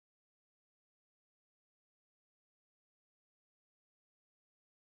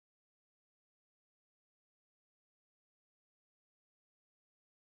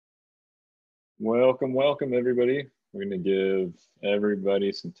Welcome, welcome everybody. We're going to give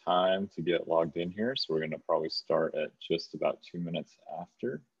everybody some time to get logged in here. So we're going to probably start at just about 2 minutes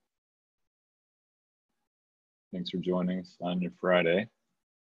after. Thanks for joining us on your Friday.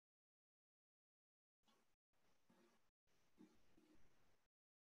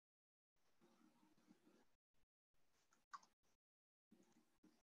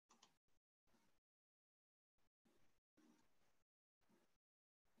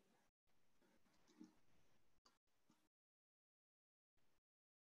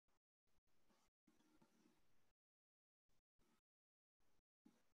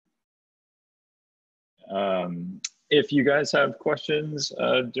 If you guys have questions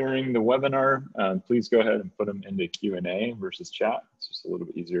during the webinar, please go ahead and put them into Q&A versus chat. It's just a little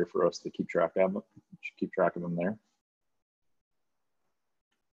bit easier for us to keep track of them there.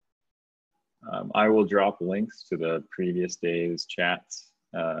 I will drop links to the previous day's chats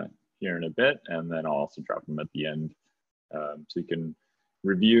here in a bit, and then I'll also drop them at the end so you can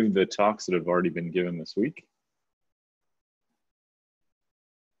review the talks that have already been given this week.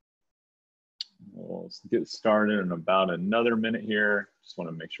 We'll get started in about another minute here. Just want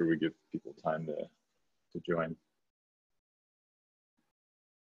to make sure we give people time to join.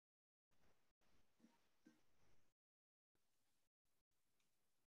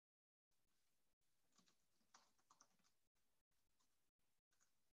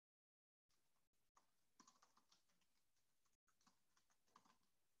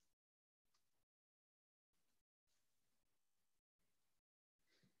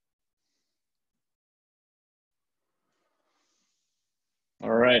 All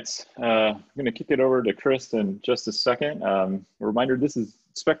right, I'm going to kick it over to Chris in just a second. A reminder, this is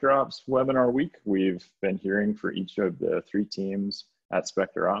SpecterOps webinar week. We've been hearing for each of the 3 teams at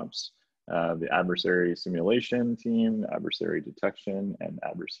SpecterOps, the adversary simulation team, adversary detection, and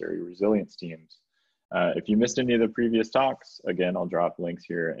adversary resilience teams. If you missed any of the previous talks, again, I'll drop links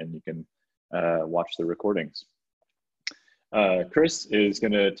here and you can watch the recordings. Chris is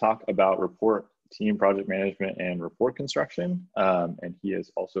going to talk about report team project management and report construction. And he is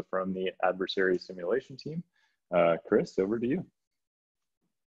also from the adversary simulation team. Chris, over to you.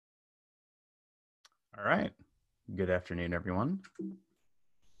 All right. Good afternoon, everyone.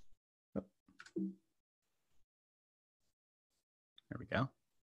 Oh. There we go. How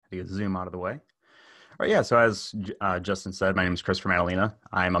do you zoom out of the way? All right, yeah, so as Justin said, my name is Chris Madalena.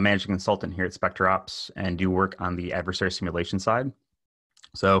 I'm a managing consultant here at SpecterOps and do work on the adversary simulation side.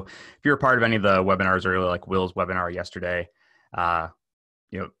 So if you're a part of any of the webinars earlier, like Will's webinar yesterday, on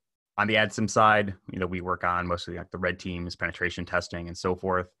the AdSim side, we work on mostly like the red teams, penetration testing, and so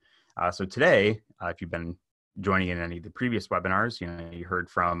forth. So today, if you've been joining in any of the previous webinars, you heard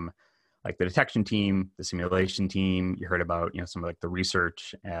from like the detection team, the simulation team. You heard about some of like the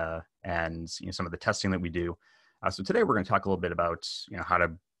research and some of the testing that we do. So today we're going to talk a little bit about how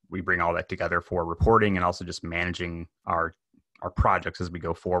we bring all that together for reporting and also just managing our projects as we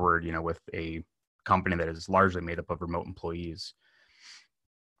go forward, with a company that is largely made up of remote employees.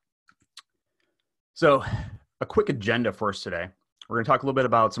 So a quick agenda for us today. We're going to talk a little bit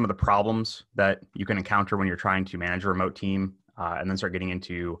about some of the problems that you can encounter when you're trying to manage a remote team, and then start getting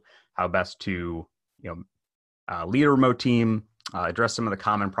into how best to lead a remote team, address some of the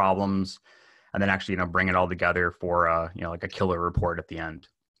common problems, and then actually bring it all together for like a killer report at the end.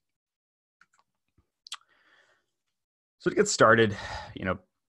 So to get started,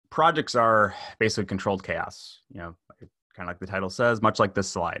 projects are basically controlled chaos. Kind of like the title says, much like this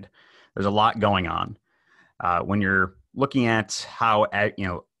slide. There's a lot going on. When you're looking at how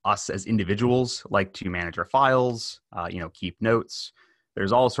us as individuals like to manage our files, keep notes,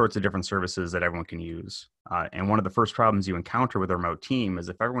 there's all sorts of different services that everyone can use. And one of the first problems you encounter with a remote team is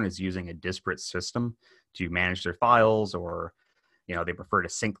if everyone is using a disparate system to manage their files, or they prefer to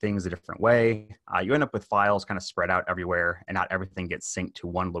sync things a different way, you end up with files kind of spread out everywhere and not everything gets synced to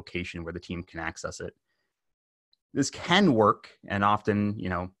one location where the team can access it. This can work, and often,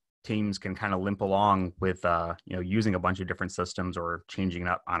 teams can kind of limp along with, using a bunch of different systems or changing it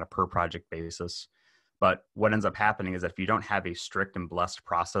up on a per project basis. But what ends up happening is that if you don't have a strict and blessed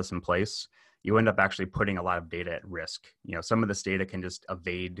process in place, you end up actually putting a lot of data at risk. Some of this data can just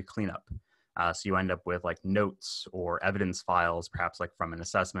evade cleanup. So you end up with like notes or evidence files, perhaps like from an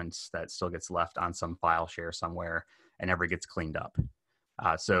assessment that still gets left on some file share somewhere and never gets cleaned up.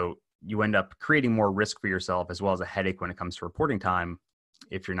 So you end up creating more risk for yourself as well as a headache when it comes to reporting time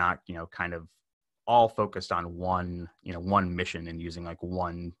if you're not, kind of all focused on one mission and using like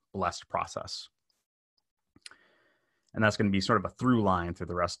one blessed process. And that's going to be sort of a through line through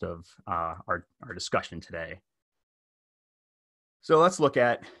the rest of our discussion today. So let's look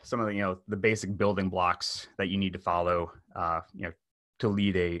at some of the, the basic building blocks that you need to follow, to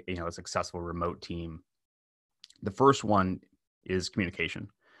lead a successful remote team. The first one is communication.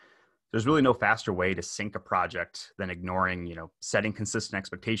 There's really no faster way to sync a project than ignoring, setting consistent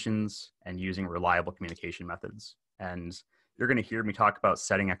expectations and using reliable communication methods. And you're going to hear me talk about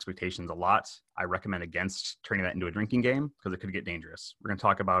setting expectations a lot. I recommend against turning that into a drinking game because it could get dangerous. We're going to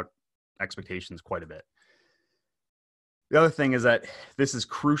talk about expectations quite a bit. The other thing is that this is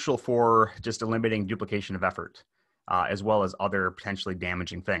crucial for just eliminating duplication of effort, as well as other potentially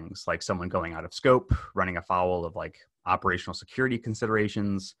damaging things like someone going out of scope, running afoul of like operational security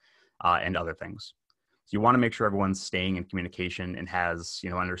considerations, and other things. So you want to make sure everyone's staying in communication and has,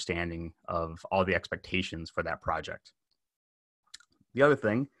 understanding of all the expectations for that project. The other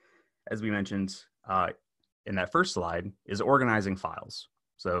thing, as we mentioned in that first slide, is organizing files.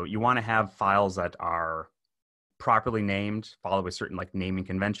 So you want to have files that are properly named, follow a certain like naming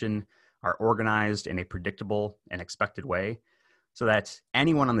convention, are organized in a predictable and expected way, so that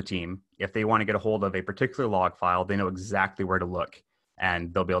anyone on the team, if they want to get a hold of a particular log file, they know exactly where to look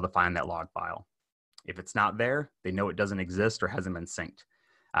and they'll be able to find that log file. If it's not there, they know it doesn't exist or hasn't been synced,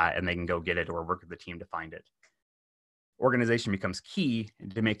 and they can go get it or work with the team to find it. Organization becomes key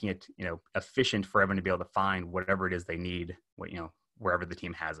to making it, efficient for everyone to be able to find whatever it is they need, wherever the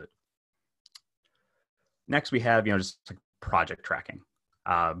team has it. Next, we have, just like project tracking.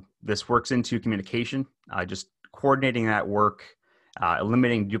 This works into communication, just coordinating that work,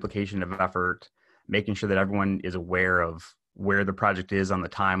 eliminating duplication of effort, making sure that everyone is aware of where the project is on the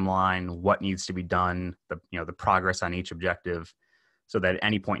timeline, what needs to be done, the progress on each objective, so that at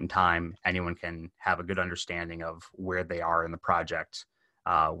any point in time, anyone can have a good understanding of where they are in the project.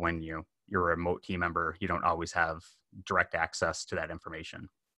 When you're a remote team member, you don't always have direct access to that information.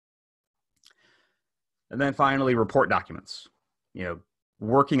 And then finally, report documents.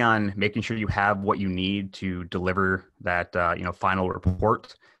 Working on making sure you have what you need to deliver that final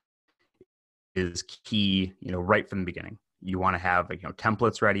report is key. Right from the beginning, you want to have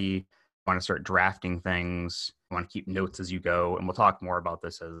templates ready. You want to start drafting things. You want to keep notes as you go, and we'll talk more about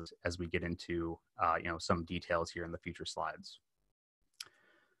this as we get into some details here in the future slides.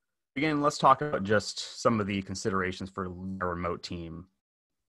 Again, let's talk about just some of the considerations for a remote team.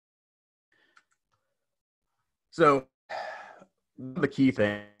 So the key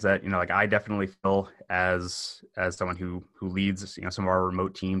things that, I definitely feel as someone who leads, some of our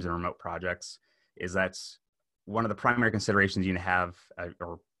remote teams and remote projects, is that one of the primary considerations you need to have,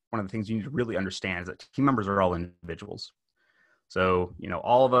 or one of the things you need to really understand, is that team members are all individuals. So,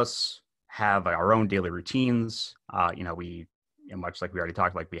 all of us have our own daily routines. We, much like we already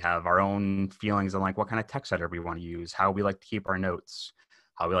talked, like we have our own feelings on like what kind of text editor we want to use, how we like to keep our notes,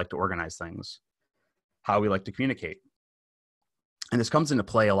 how we like to organize things, how we like to communicate. And this comes into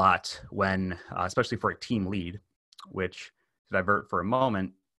play a lot when, especially for a team lead, which, to divert for a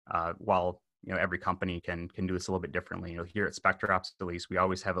moment, while every company can do this a little bit differently. Here at SpecterOps, at least, we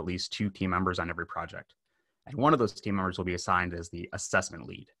always have at least 2 team members on every project. And one of those team members will be assigned as the assessment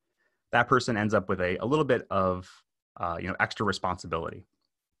lead. That person ends up with a little bit of extra responsibility,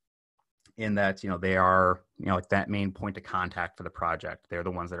 in that they are like that main point of contact for the project. They're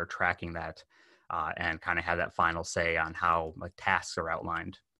the ones that are tracking that, and kind of have that final say on how like tasks are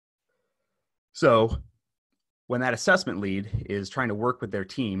outlined. So when that assessment lead is trying to work with their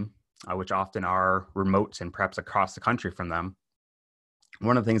team, which often are remote and perhaps across the country from them,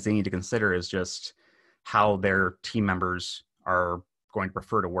 one of the things they need to consider is just how their team members are going to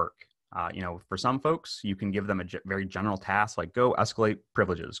prefer to work. For some folks, you can give them a very general task, like go escalate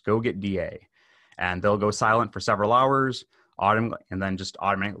privileges, go get DA, and they'll go silent for several hours, and then just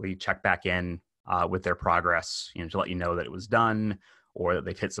automatically check back in with their progress, to let you know that it was done or that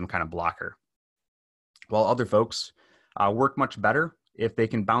they've hit some kind of blocker. While other folks work much better if they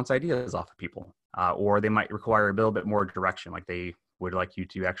can bounce ideas off of people, or they might require a little bit more direction, like they would like you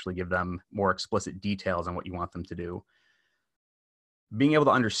to actually give them more explicit details on what you want them to do. Being able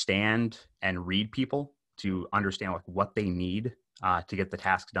to understand and read people, to understand like what they need to get the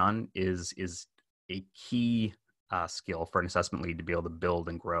task done is a key skill for an assessment lead to be able to build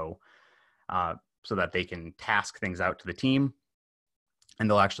and grow, so that they can task things out to the team and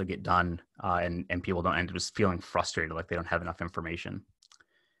they'll actually get done, and people don't end up just feeling frustrated like they don't have enough information.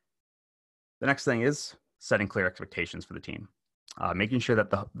 The next thing is setting clear expectations for the team. Making sure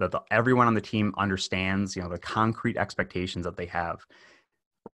that everyone on the team understands, the concrete expectations that they have.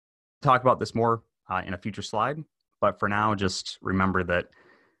 We'll talk about this more in a future slide, but for now, just remember that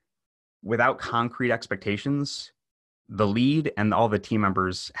without concrete expectations, the lead and all the team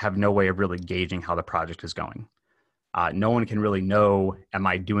members have no way of really gauging how the project is going. No one can really know, am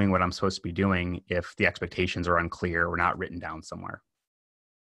I doing what I'm supposed to be doing if the expectations are unclear or not written down somewhere?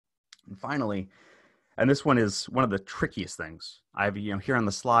 And finally, and this one is one of the trickiest things. I've here on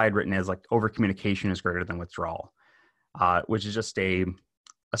the slide written as like over communication is greater than withdrawal, which is just a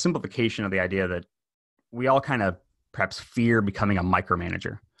simplification of the idea that we all kind of perhaps fear becoming a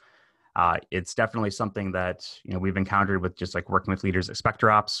micromanager. It's definitely something that we've encountered with just like working with leaders at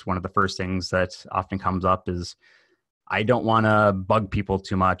SpecterOps. One of the first things that often comes up is, I don't want to bug people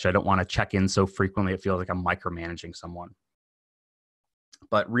too much. I don't want to check in so frequently. It feels like I'm micromanaging someone.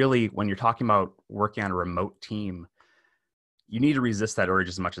 But really, when you're talking about working on a remote team, you need to resist that urge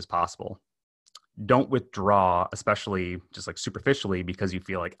as much as possible. Don't withdraw, especially just like superficially, because you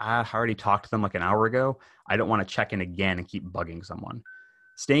feel like, I already talked to them like an hour ago. I don't want to check in again and keep bugging someone.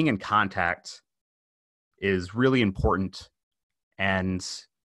 Staying in contact is really important. And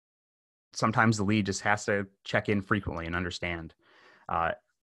sometimes the lead just has to check in frequently and understand.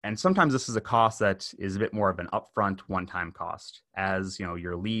 And sometimes this is a cost that is a bit more of an upfront one-time cost. As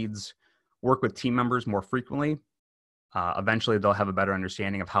your leads work with team members more frequently, eventually they'll have a better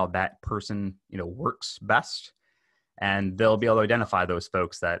understanding of how that person works best, and they'll be able to identify those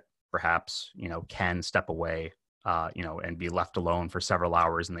folks that perhaps can step away and be left alone for several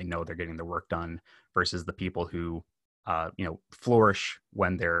hours, and they know they're getting their work done, versus the people who flourish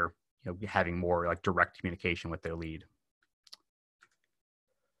when they're having more like direct communication with their lead.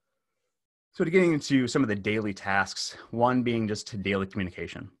 So to getting into some of the daily tasks, one being just daily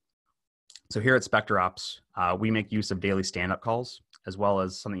communication. So here at SpecterOps, we make use of daily stand-up calls, as well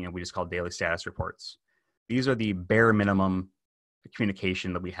as something we just call daily status reports. These are the bare minimum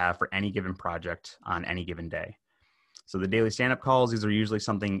communication that we have for any given project on any given day. So the daily stand-up calls, these are usually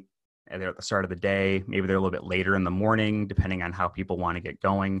something they're at the start of the day. Maybe they're a little bit later in the morning, depending on how people want to get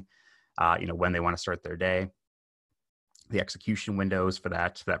going, when they want to start their day. The execution windows for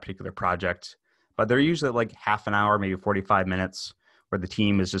that particular project, but they're usually like half an hour, maybe 45 minutes, where the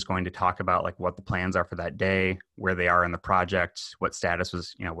team is just going to talk about like what the plans are for that day, where they are in the project, what status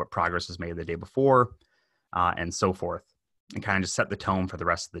was, what progress was made the day before, and so forth, and kind of just set the tone for the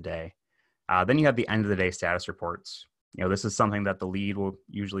rest of the day. Then you have the end of the day status reports. This is something that the lead will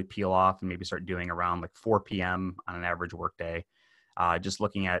usually peel off and maybe start doing around like 4 p.m. on an average work day, just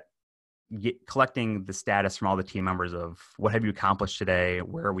looking at collecting the status from all the team members of what have you accomplished today,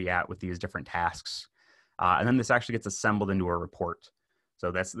 where are we at with these different tasks, and then this actually gets assembled into a report. So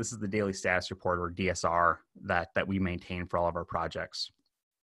this is the daily status report, or DSR, that we maintain for all of our projects.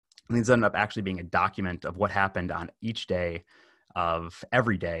 And these end up actually being a document of what happened on each day of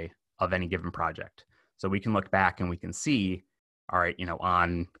every day of any given project. So we can look back and we can see, all right,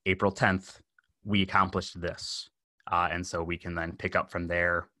 on April 10th, we accomplished this. And so we can then pick up from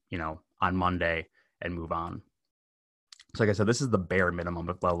there, on Monday and move on. So like I said, this is the bare minimum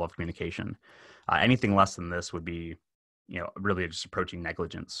of level of communication. Anything less than this would be, really just approaching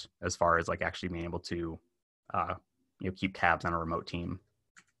negligence as far as like actually being able to, keep tabs on a remote team.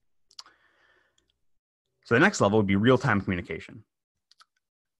 So the next level would be real-time communication.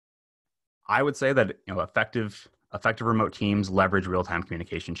 I would say that effective remote teams leverage real-time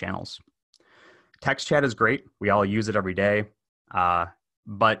communication channels. Text chat is great. We all use it every day.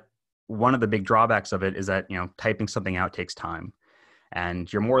 But one of the big drawbacks of it is that, typing something out takes time.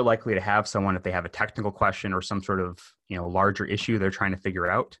 And you're more likely to have someone, if they have a technical question or some sort of, larger issue they're trying to figure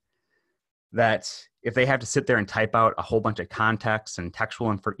out, that if they have to sit there and type out a whole bunch of context and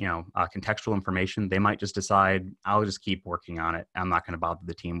contextual information, they might just decide, I'll just keep working on it. I'm not going to bother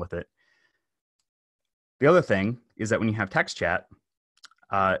the team with it. The other thing is that when you have text chat,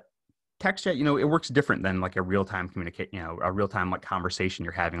 it works different than like a real-time a real-time like conversation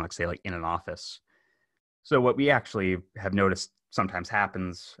you're having, like say like in an office. So what we actually have noticed sometimes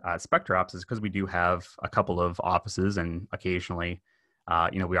happens at SpecterOps is because we do have a couple of offices, and occasionally,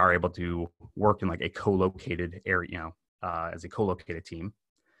 we are able to work in like a co-located area, as a co-located team.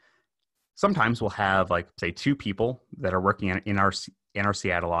 Sometimes we'll have like say 2 people that are working in our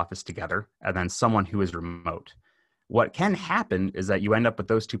Seattle office together, and then someone who is remote. What can happen is that you end up with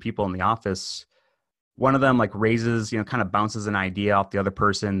those 2 people in the office. One of them like raises, kind of bounces an idea off the other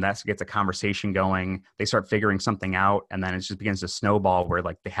person. That gets a conversation going. They start figuring something out, and then it just begins to snowball where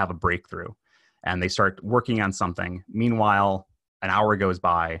like they have a breakthrough and they start working on something. Meanwhile, an hour goes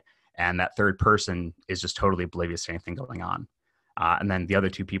by and that third person is just totally oblivious to anything going on. And then the other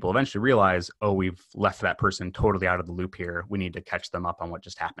 2 people eventually realize, oh, we've left that person totally out of the loop here. We need to catch them up on what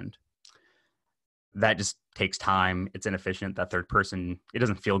just happened. That just takes time. It's inefficient. That third person, it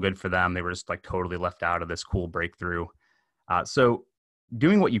doesn't feel good for them. They were just like totally left out of this cool breakthrough. So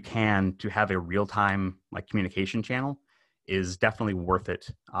doing what you can to have a real-time like communication channel is definitely worth it,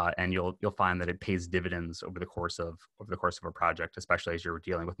 and you'll find that it pays dividends over the course of a project, especially as you're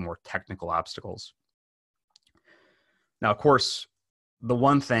dealing with more technical obstacles. Now, of course, the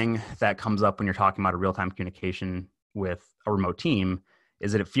one thing that comes up when you're talking about a real-time communication with a remote team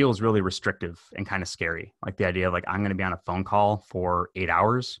is that it feels really restrictive and kind of scary. Like the idea of like, I'm going to be on a phone call for 8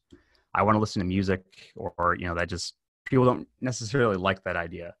 hours. I want to listen to music, or that just, people don't necessarily like that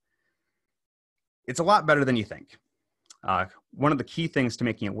idea. It's a lot better than you think. One of the key things to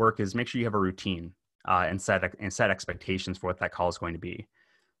making it work is make sure you have a routine, and set expectations for what that call is going to be.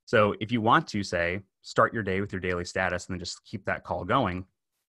 So if you want to, say, start your day with your daily status and then just keep that call going,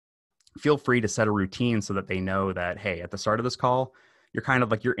 feel free to set a routine so that they know that, hey, at the start of this call, you're kind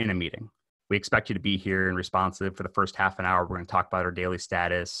of like you're in a meeting. We expect you to be here and responsive for the first half an hour. We're going to talk about our daily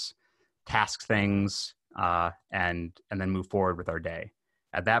status, task things, and then move forward with our day.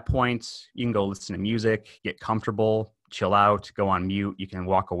 At that point, you can go listen to music, get comfortable, chill out, go on mute. You can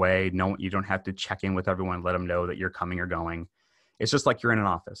walk away. No, you don't have to check in with everyone, let them know that you're coming or going. It's just like you're in an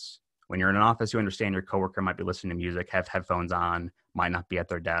office. When you're in an office, you understand your coworker might be listening to music, have headphones on, might not be at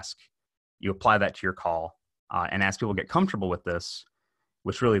their desk. You apply that to your call, and as people get comfortable with this,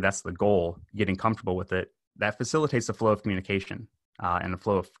 which really that's the goal, getting comfortable with it, that facilitates the flow of communication, and the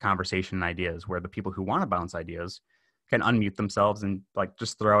flow of conversation and ideas, where the people who want to bounce ideas can unmute themselves and like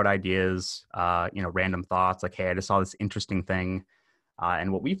just throw out ideas, random thoughts like, hey, I just saw this interesting thing.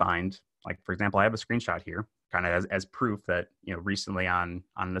 And what we find, like, for example, I have a screenshot here kind of as proof that, recently on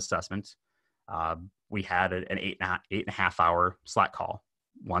an assessment, we had an 8.5 hour Slack call,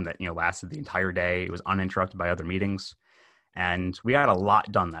 one that, lasted the entire day. It was uninterrupted by other meetings. And we had a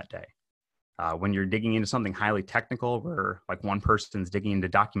lot done that day. When you're digging into something highly technical, where like one person's digging into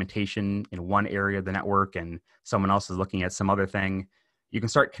documentation in one area of the network and someone else is looking at some other thing, you can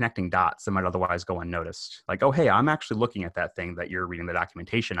start connecting dots that might otherwise go unnoticed. Like, oh, hey, I'm actually looking at that thing that you're reading the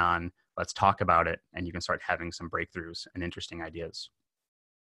documentation on. Let's talk about it. And you can start having some breakthroughs and interesting ideas.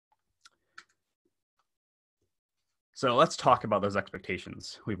 So let's talk about those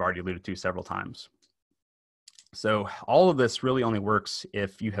expectations we've already alluded to several times. So all of this really only works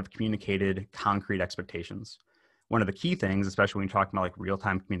if you have communicated concrete expectations. One of the key things, especially when you're talking about like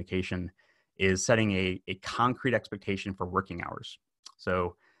real-time communication, is setting a concrete expectation for working hours.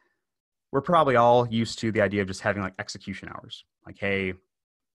 So we're probably all used to the idea of just having like execution hours. Like, hey,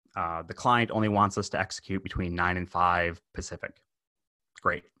 the client only wants us to execute between 9 and 5 Pacific.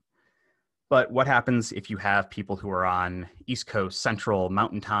 Great. But what happens if you have people who are on East Coast, Central,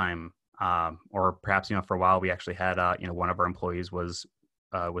 Mountain Time, or perhaps, for a while we actually had, one of our employees was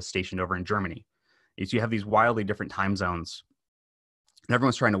stationed over in Germany. So you have these wildly different time zones and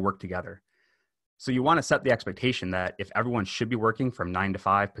everyone's trying to work together. So you want to set the expectation that if everyone should be working from 9 to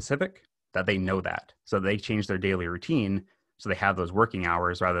 5 Pacific, that they know that. So they change their daily routine so they have those working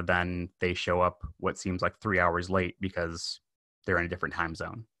hours, rather than they show up what seems like 3 hours late because they're in a different time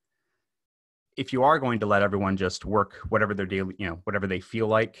zone. If you are going to let everyone just work whatever their daily, whatever they feel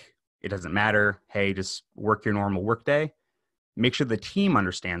like, it doesn't matter. Hey, just work your normal work day. Make sure the team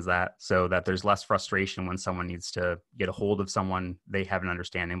understands that, so that there's less frustration when someone needs to get a hold of someone. They have an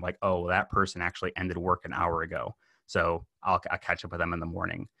understanding like, oh, that person actually ended work an hour ago, so I'll catch up with them in the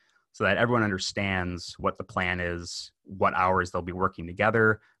morning, so that everyone understands what the plan is, what hours they'll be working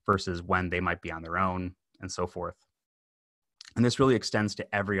together versus when they might be on their own, and so forth. And this really extends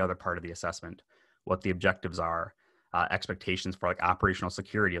to every other part of the assessment, what the objectives are, expectations for like operational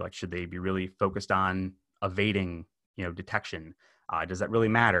security. Like, should they be really focused on evading, detection? Does that really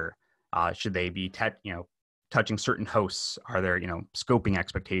matter? Should they be, touching certain hosts? Are there, scoping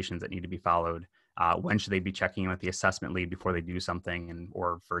expectations that need to be followed? When should they be checking in with the assessment lead before they do something,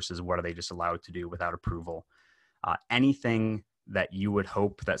 or versus what are they just allowed to do without approval? Anything that you would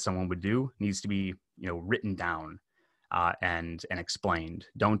hope that someone would do needs to be, written down. And explained.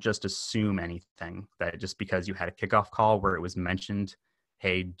 Don't just assume anything, that just because you had a kickoff call where it was mentioned,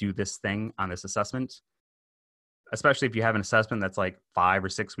 hey, do this thing on this assessment, especially if you have an assessment that's like 5 or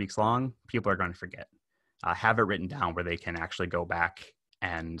 6 weeks long, people are going to forget. Have it written down where they can actually go back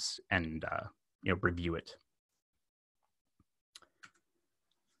and review it.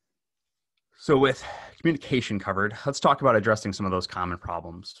 So with communication covered, let's talk about addressing some of those common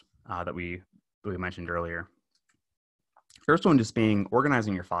problems that we mentioned earlier. First one just being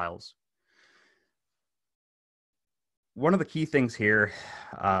organizing your files. One of the key things here,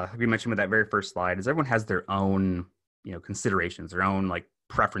 we mentioned with that very first slide, is everyone has their own, considerations, their own like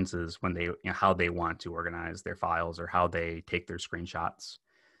preferences when they, how they want to organize their files or how they take their screenshots.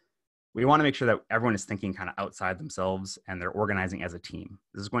 we want to make sure that everyone is thinking kind of outside themselves and they're organizing as a team.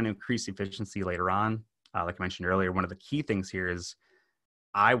 This is going to increase efficiency later on. Like I mentioned earlier, one of the key things here is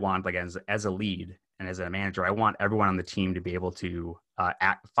I want, like as a lead and as a manager, I want everyone on the team to be able to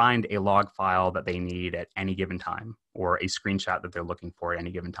find a log file that they need at any given time, or a screenshot that they're looking for at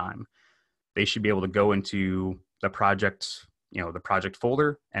any given time. They should be able to go into the project, the project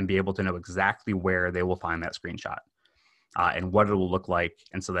folder, and be able to know exactly where they will find that screenshot and what it will look like.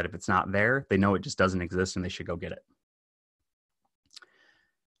 And so that if it's not there, they know it just doesn't exist and they should go get it.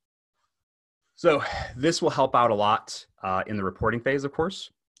 So this will help out a lot in the reporting phase, of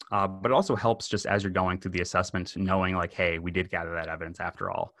course, but it also helps just as you're going through the assessment, knowing like, hey, we did gather that evidence after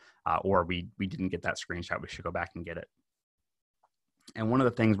all, or we didn't get that screenshot, we should go back and get it. And one of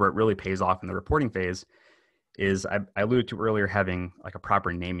the things where it really pays off in the reporting phase is I alluded to earlier having like a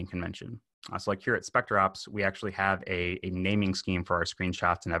proper naming convention. So like here at SpecterOps, we actually have a naming scheme for our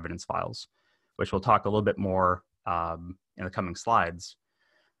screenshots and evidence files, which we'll talk a little bit more in the coming slides.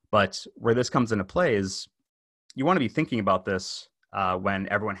 But where this comes into play is you want to be thinking about this when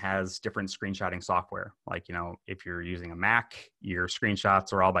everyone has different screenshotting software. Like, if you're using a Mac, your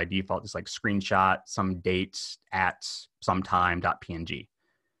screenshots are all by default just like screenshot some date at some time.png.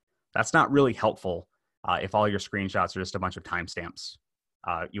 That's not really helpful if all your screenshots are just a bunch of timestamps.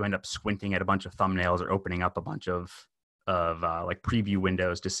 You end up squinting at a bunch of thumbnails or opening up a bunch of like preview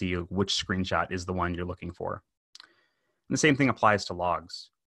windows to see which screenshot is the one you're looking for. And the same thing applies to logs.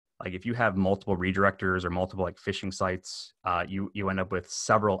 Like if you have multiple redirectors or multiple like phishing sites, you end up with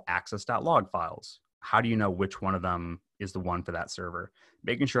several access.log files. How do you know which one of them is the one for that server?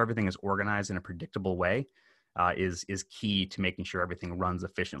 Making sure everything is organized in a predictable way is key to making sure everything runs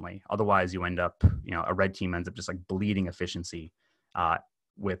efficiently. Otherwise, you end up, a red team ends up just like bleeding efficiency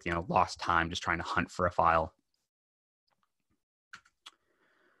with lost time just trying to hunt for a file.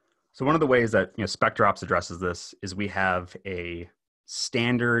 So one of the ways that SpecterOps addresses this is we have a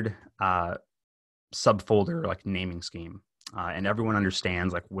standard subfolder like naming scheme, and everyone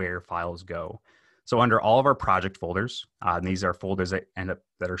understands like where files go. So under all of our project folders, and these are folders that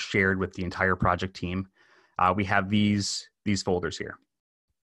are shared with the entire project team, we have these folders here.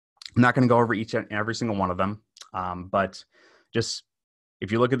 I'm not going to go over each and every single one of them, but just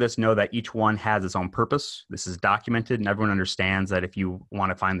if you look at this, know that each one has its own purpose. This is documented, and everyone understands that if you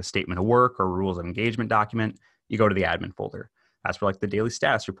want to find the statement of work or rules of engagement document, you go to the admin folder. That's where like the daily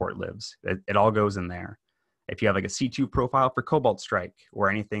status report lives. It all goes in there. If you have like a C2 profile for Cobalt Strike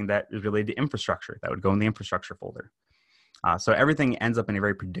or anything that is related to infrastructure, that would go in the infrastructure folder. So everything ends up in a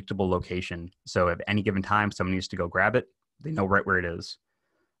very predictable location. So at any given time, someone needs to go grab it. They know right where it is.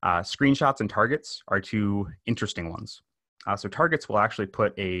 Screenshots and targets are two interesting ones. So targets will actually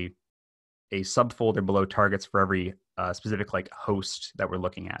put a subfolder below targets for every specific like host that we're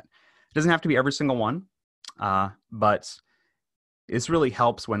looking at. It doesn't have to be every single one, but this really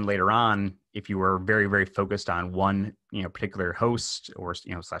helps when later on, if you are very, very focused on one, particular host or,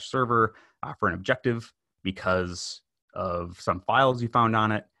 / server for an objective because of some files you found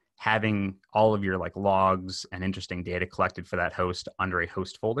on it, having all of your like logs and interesting data collected for that host under a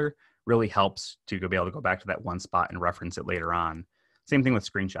host folder really helps to be able to go back to that one spot and reference it later on. Same thing with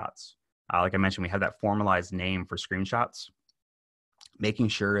screenshots. Like I mentioned, we have that formalized name for screenshots, making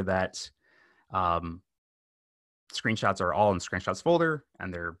sure that screenshots are all in the screenshots folder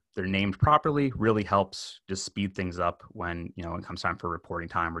and they're named properly really helps just speed things up when it comes time for reporting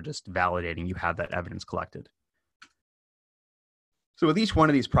time or just validating you have that evidence collected. So with each one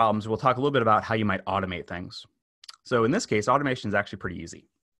of these problems, we'll talk a little bit about how you might automate things. So in this case, automation is actually pretty easy.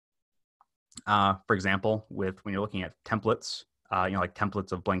 For example, when you're looking at templates, like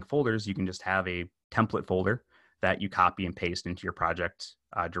templates of blank folders, you can just have a template folder that you copy and paste into your project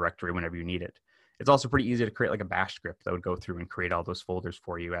directory whenever you need it. It's also pretty easy to create like a bash script that would go through and create all those folders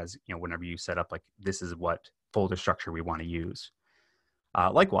for you as, whenever you set up like, this is what folder structure we want to use.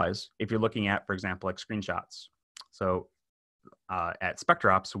 Likewise, if you're looking at, for example, like screenshots. So at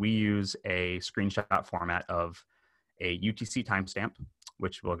SpecterOps, we use a screenshot format of a UTC timestamp,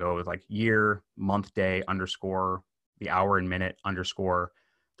 which will go with like year, month, day, underscore, the hour and minute, underscore,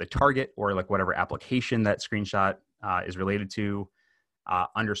 the target or like whatever application that screenshot is related to,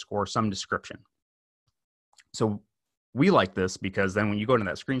 underscore some description. So we like this because then when you go into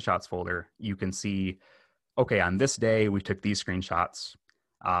that screenshots folder, you can see, okay, on this day, we took these screenshots.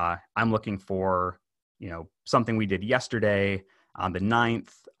 I'm looking for, something we did yesterday on the 9th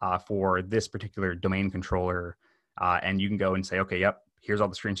for this particular domain controller. And you can go and say, okay, yep, here's all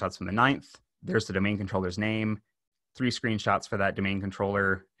the screenshots from the 9th. There's the domain controller's name, 3 screenshots for that domain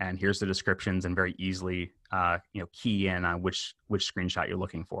controller. And here's the descriptions and very easily, key in on which screenshot you're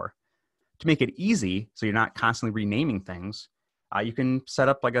looking for. To make it easy, so you're not constantly renaming things, you can set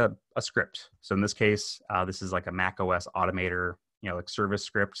up like a script. So in this case, this is like a Mac OS Automator, like service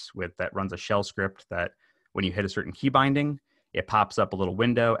script that runs a shell script that when you hit a certain key binding, it pops up a little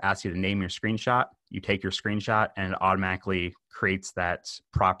window, asks you to name your screenshot. You take your screenshot and it automatically creates that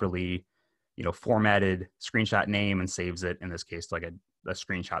properly, formatted screenshot name and saves it, in this case, like a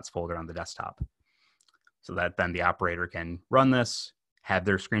screenshots folder on the desktop. So that then the operator can run this, have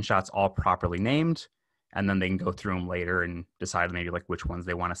their screenshots all properly named, and then they can go through them later and decide maybe like which ones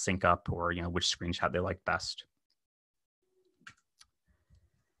they want to sync up, or which screenshot they like best.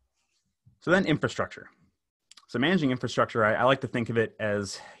 So then infrastructure. So managing infrastructure, I like to think of it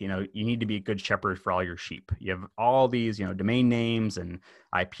as, you need to be a good shepherd for all your sheep. You have all these, domain names and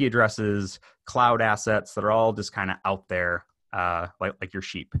IP addresses, cloud assets that are all just kind of out there, like your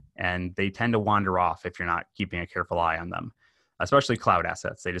sheep. And they tend to wander off if you're not keeping a careful eye on them, especially cloud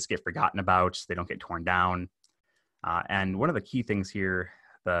assets. They just get forgotten about. They don't get torn down. And one of the key things here,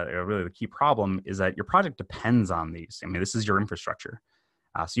 really the key problem, is that your project depends on these. I mean, this is your infrastructure.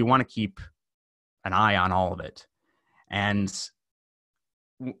 So you want to keep an eye on all of it. And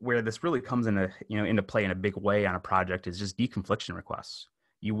where this really comes into play in a big way on a project is just deconfliction requests.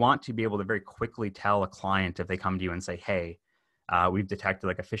 You want to be able to very quickly tell a client if they come to you and say, hey, we've detected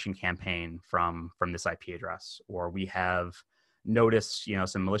like a phishing campaign from this IP address, or we have noticed,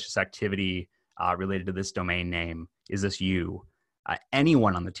 some malicious activity related to this domain name. Is this you?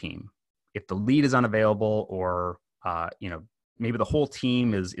 Anyone on the team, if the lead is unavailable, or maybe the whole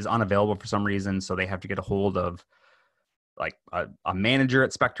team is unavailable for some reason, so they have to get a hold of like a manager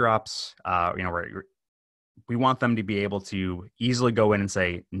at SpecterOps, where we want them to be able to easily go in and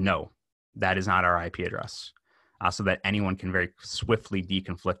say, no, that is not our IP address, so that anyone can very swiftly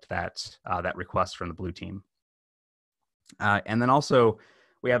deconflict that request from the blue team. And then also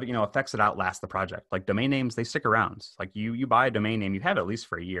we have, effects that outlast the project. Like domain names, they stick around. Like you buy a domain name, you have it at least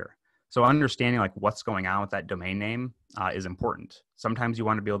for a year. So understanding like what's going on with that domain name is important. Sometimes you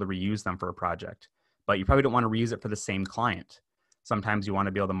want to be able to reuse them for a project, but you probably don't want to reuse it for the same client. Sometimes you want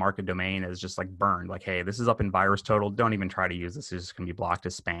to be able to mark a domain as just like burned, like, hey, this is up in VirusTotal. Don't even try to use this. It's just going to be blocked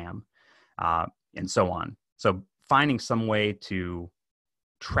as spam, and so on. So finding some way to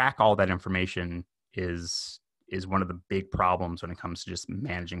track all that information is one of the big problems when it comes to just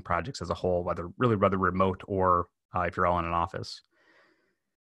managing projects as a whole, whether remote or if you're all in an office.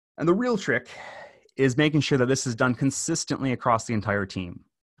 And the real trick is making sure that this is done consistently across the entire team.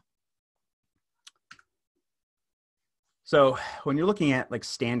 So when you're looking at like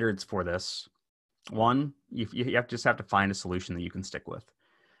standards for this, one, you just have to find a solution that you can stick with.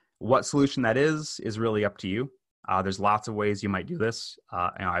 What solution that is really up to you. There's lots of ways you might do this.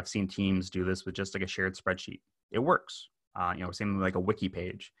 I've seen teams do this with just like a shared spreadsheet. It works. Same like a wiki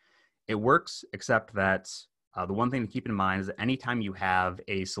page. It works, except that the one thing to keep in mind is that anytime you have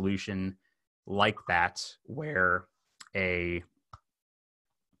a solution like that, where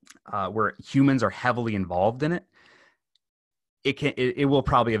where humans are heavily involved in it, it will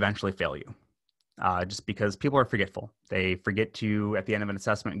probably eventually fail you, just because people are forgetful. They forget to, at the end of an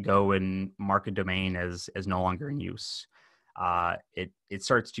assessment, go and mark a domain as no longer in use. It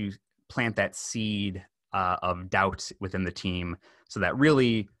starts to plant that seed of doubt within the team, so that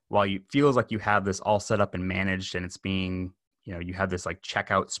really, while you feels like you have this all set up and managed, and it's being, you have this like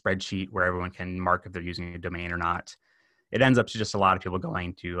checkout spreadsheet where everyone can mark if they're using a domain or not, it ends up to just a lot of people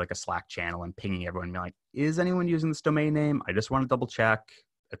going to like a Slack channel and pinging everyone and being like, is anyone using this domain name? I just want to double check,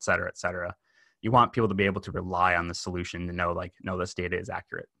 et cetera, et cetera. You want people to be able to rely on the solution to know, like, no, this data is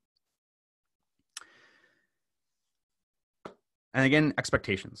accurate. And again,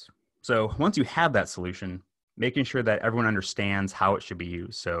 expectations. So once you have that solution, making sure that everyone understands how it should be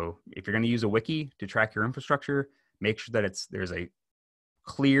used. So if you're going to use a wiki to track your infrastructure, make sure that there's a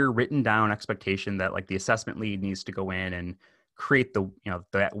clear written down expectation that like the assessment lead needs to go in and create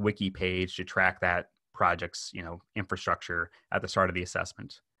that wiki page to track that project's, infrastructure at the start of the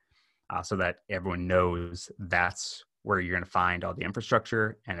assessment, so that everyone knows that's where you're going to find all the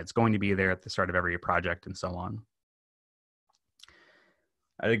infrastructure, and it's going to be there at the start of every project, and so on.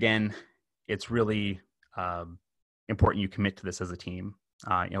 And again, it's really important you commit to this as a team.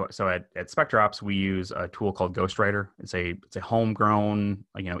 So at SpecterOps, we use a tool called Ghostwriter. It's a homegrown,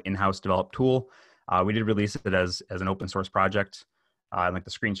 in-house developed tool. We did release it as an open source project. Like the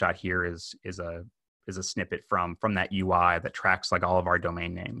screenshot here is a snippet from that UI that tracks like all of our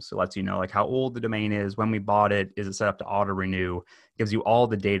domain names. So it lets you know like how old the domain is, when we bought it, is it set up to auto renew, gives you all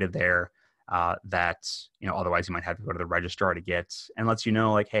the data there. that, otherwise you might have to go to the registrar to get, and lets you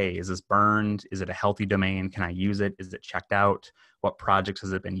know like, hey, is this burned? Is it a healthy domain? Can I use it? Is it checked out? What projects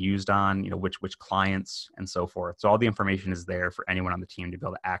has it been used on? Which clients and so forth. So all the information is there for anyone on the team to be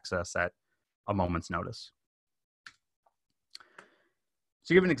able to access at a moment's notice.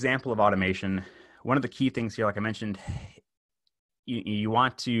 So give an example of automation. One of the key things here, like I mentioned, you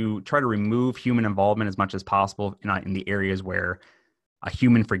want to try to remove human involvement as much as possible in the areas where a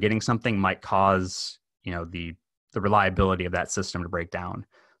human forgetting something might cause, the reliability of that system to break down.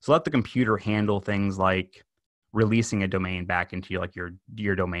 So let the computer handle things like releasing a domain back into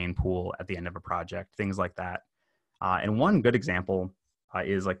your domain pool at the end of a project, things like that. And one good example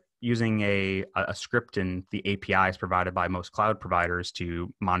is like using a script in the APIs provided by most cloud providers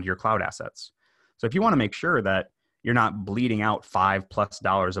to monitor your cloud assets. So if you want to make sure that you're not bleeding out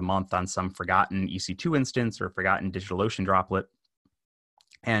 $5+ a month on some forgotten EC2 instance or forgotten DigitalOcean droplet,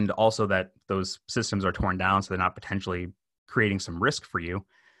 and also that those systems are torn down so they're not potentially creating some risk for you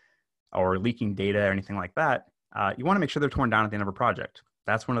or leaking data or anything like that, you want to make sure they're torn down at the end of a project.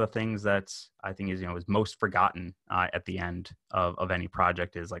 That's one of the things that I think is most forgotten at the end of any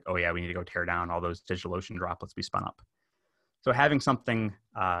project is like, oh yeah, we need to go tear down all those DigitalOcean droplets we spun up. So having something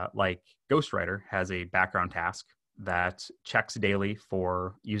like Ghostwriter has a background task that checks daily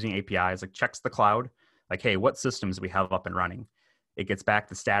for using APIs, like checks the cloud, like, hey, what systems do we have up and running? It gets back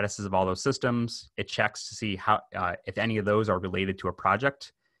the statuses of all those systems. It checks to see how, if any of those are related to a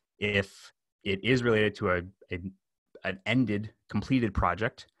project. If it is related to an ended, completed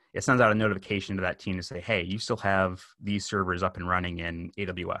project, it sends out a notification to that team to say, hey, you still have these servers up and running in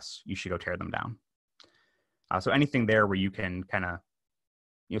AWS. You should go tear them down. So anything there where you can kind of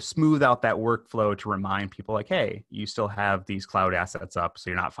smooth out that workflow to remind people like, hey, you still have these cloud assets up, so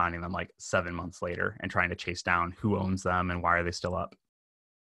you're not finding them like 7 months later and trying to chase down who owns them and why are they still up.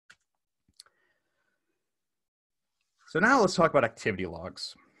 So now let's talk about activity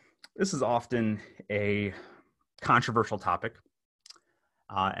logs. This is often a controversial topic,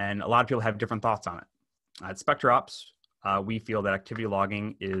 and a lot of people have different thoughts on it. At SpecterOps, we feel that activity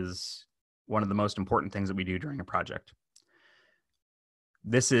logging is one of the most important things that we do during a project.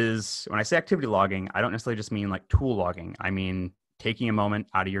 This is, when I say activity logging, I don't necessarily just mean like tool logging. I mean taking a moment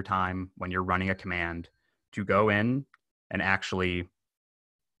out of your time when you're running a command to go in and actually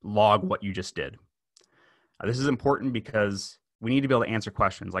log what you just did. This is important because we need to be able to answer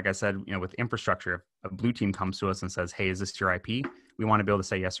questions. Like I said, with infrastructure, if a blue team comes to us and says, hey, is this your IP? We want to be able to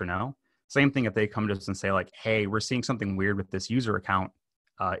say yes or no. Same thing if they come to us and say like, hey, we're seeing something weird with this user account.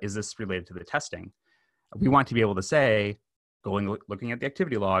 Is this related to the testing? We want to be able to say, looking at the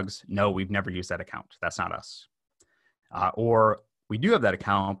activity logs, no, we've never used that account. That's not us. Or we do have that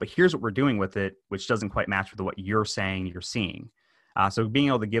account, but here's what we're doing with it, which doesn't quite match with what you're saying you're seeing. So being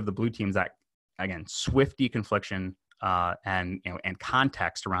able to give the blue teams that, again, swift deconfliction and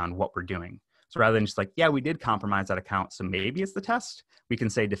context around what we're doing. So rather than just like, yeah, we did compromise that account, so maybe it's the test, we can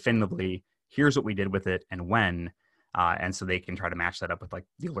say definitively, here's what we did with it and when, and so they can try to match that up with like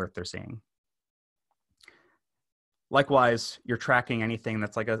the alert they're seeing. Likewise, you're tracking anything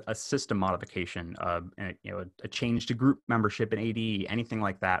that's like a system modification, a change to group membership in AD, anything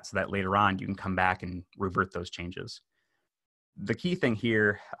like that, so that later on you can come back and revert those changes. The key thing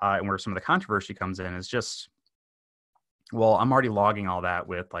here, and where some of the controversy comes in, is just, well, I'm already logging all that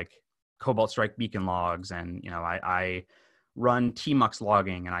with like Cobalt Strike beacon logs, and I run TMUX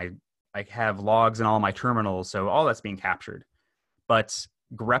logging, and I have logs in all my terminals, so all that's being captured. But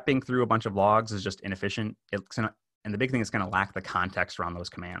grepping through a bunch of logs is just inefficient. And the big thing is going to lack the context around those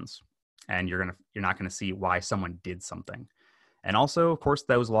commands, and you're not going to see why someone did something. And also, of course,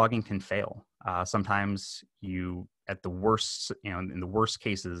 those logging can fail. Sometimes at the worst, in the worst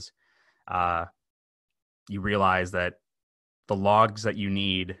cases, you realize that the logs that you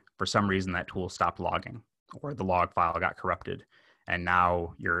need, for some reason, that tool stopped logging, or the log file got corrupted, and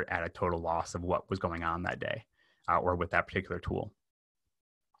now you're at a total loss of what was going on that day, or with that particular tool.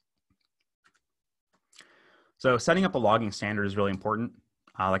 So setting up a logging standard is really important.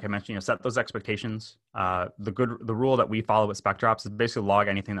 Like I mentioned, set those expectations. The rule that we follow with SpecterOps is basically log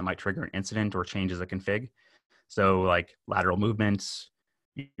anything that might trigger an incident or changes a config. So like lateral movements,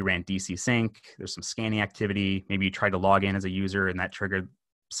 you ran DC sync, there's some scanning activity. Maybe you tried to log in as a user and that triggered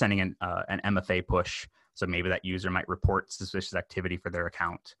sending an MFA push. So maybe that user might report suspicious activity for their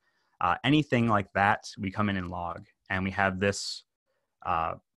account. Anything like that, we come in and log. And we have this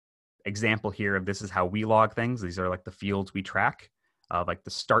example here of this is how we log things. These are like the fields we track, like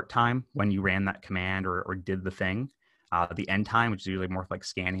the start time when you ran that command or did the thing, the end time, which is usually more like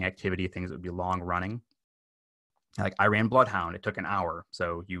scanning activity, things that would be long running. Like I ran Bloodhound, it took an hour.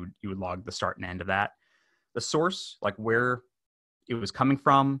 So you would log the start and end of that. The source, like where it was coming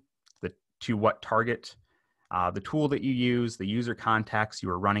from, to what target, the tool that you use, the user context you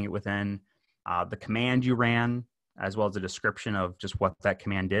were running it within, the command you ran, as well as a description of just what that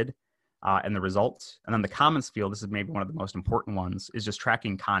command did, and the results. And then the comments field, this is maybe one of the most important ones, is just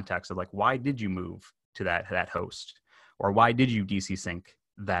tracking context of like, why did you move to that host? Or why did you DC sync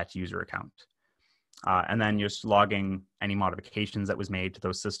that user account? And then just logging any modifications that was made to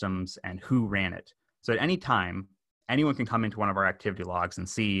those systems and who ran it. So at any time, anyone can come into one of our activity logs and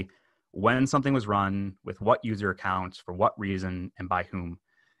see when something was run, with what user accounts, for what reason, and by whom.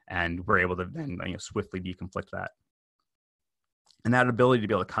 And we're able to then swiftly deconflict that. And that ability to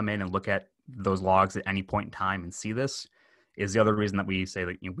be able to come in and look at those logs at any point in time and see this is the other reason that we say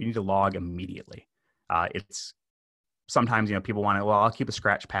that we need to log immediately. It's sometimes people want to, well, I'll keep a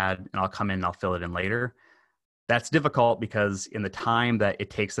scratch pad and I'll come in and I'll fill it in later. That's difficult because in the time that it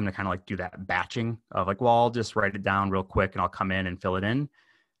takes them to kind of like do that batching of like, well, I'll just write it down real quick and I'll come in and fill it in.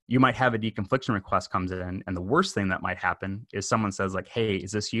 You might have a deconfliction request comes in, and the worst thing that might happen is someone says like, hey,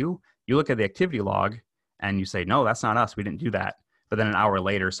 is this you? You look at the activity log and you say, no, that's not us. We didn't do that. But then an hour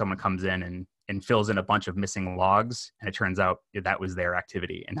later, someone comes in and fills in a bunch of missing logs, and it turns out that was their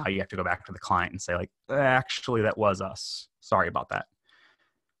activity. And now you have to go back to the client and say like, actually, that was us. Sorry about that.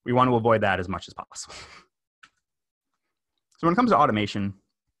 We want to avoid that as much as possible. So when it comes to automation,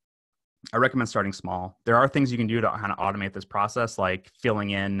 I recommend starting small. There are things you can do to kind of automate this process, like filling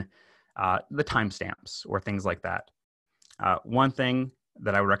in the timestamps or things like that. One thing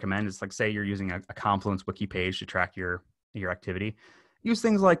that I would recommend is like, say you're using a Confluence wiki page to track your activity. Use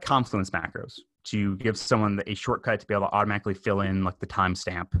things like Confluence macros to give someone a shortcut to be able to automatically fill in like the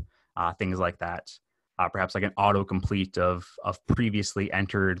timestamp, things like that. Perhaps like an autocomplete of previously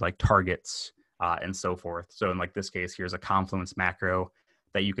entered like targets and so forth. So in like this case, here's a Confluence macro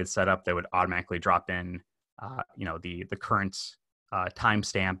that you could set up that would automatically drop in, the current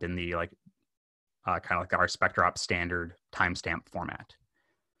timestamp in the like kind of like our SpecterOps standard timestamp format.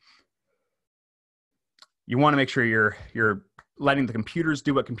 You want to make sure you're letting the computers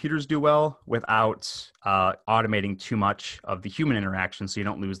do what computers do well without automating too much of the human interaction, so you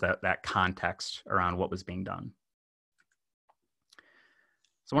don't lose that context around what was being done.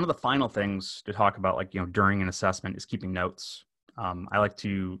 So one of the final things to talk about, like during an assessment, is keeping notes. I like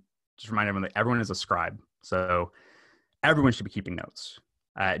to just remind everyone that everyone is a scribe. So everyone should be keeping notes.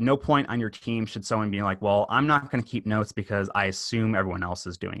 At no point on your team should someone be like, well, I'm not going to keep notes because I assume everyone else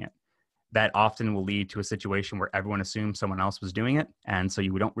is doing it. That often will lead to a situation where everyone assumes someone else was doing it. And so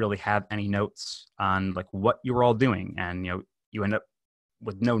you don't really have any notes on like what you were all doing. And, you end up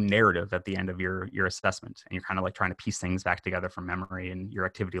with no narrative at the end of your assessment. And you're kind of like trying to piece things back together from memory and your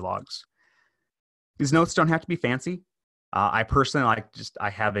activity logs. These notes don't have to be fancy. I personally I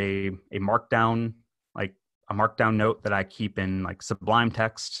have a markdown note that I keep in like Sublime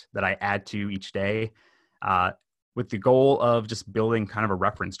text that I add to each day, with the goal of just building kind of a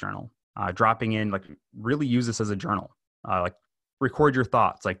reference journal, dropping in, like really use this as a journal, like record your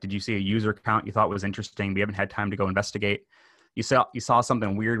thoughts. Like, did you see a user account you thought was interesting? We haven't had time to go investigate. You saw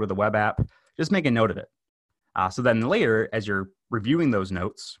something weird with a web app, just make a note of it. So then later, as you're reviewing those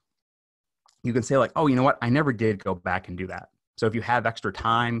notes, you can say like, oh, you know what? I never did go back and do that. So if you have extra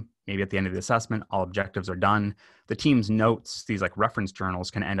time, maybe at the end of the assessment, all objectives are done, the team's notes, these like reference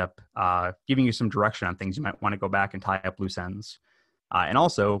journals, can end up giving you some direction on things you might want to go back and tie up loose ends. And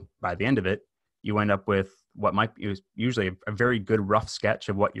also, by the end of it, you end up with what might be usually a very good rough sketch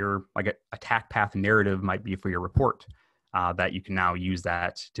of what your like attack path narrative might be for your report, that you can now use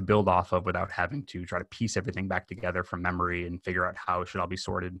that to build off of without having to try to piece everything back together from memory and figure out how it should all be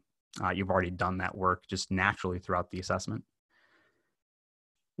sorted. You've already done that work just naturally throughout the assessment.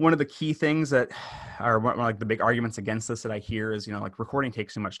 One of the key things that are like the big arguments against this that I hear is, like recording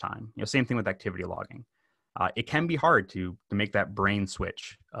takes too much time. Same thing with activity logging. It can be hard to make that brain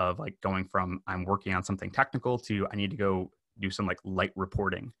switch of like going from I'm working on something technical to I need to go do some like light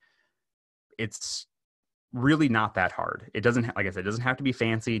reporting. It's really not that hard. It doesn't, like I said, it doesn't have to be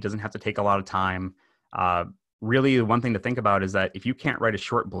fancy. It doesn't have to take a lot of time. Really, the one thing to think about is that if you can't write a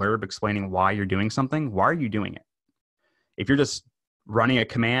short blurb explaining why you're doing something, why are you doing it? If you're just running a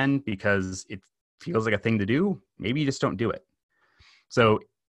command because it feels like a thing to do, maybe you just don't do it. So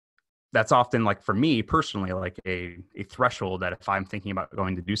that's often, like for me personally, like a threshold that if I'm thinking about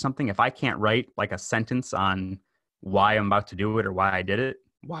going to do something, if I can't write like a sentence on why I'm about to do it or why I did it,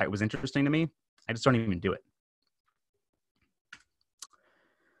 why it was interesting to me, I just don't even do it.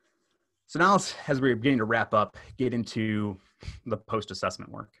 So now, as we're beginning to wrap up, get into the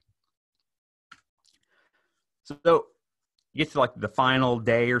post-assessment work. So you get to like the final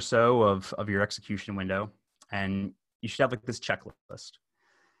day or so of your execution window, and you should have like this checklist.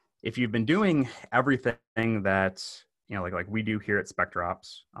 If you've been doing everything that, like we do here at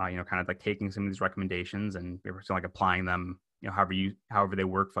SpecterOps, kind of like taking some of these recommendations and you're like applying them, however they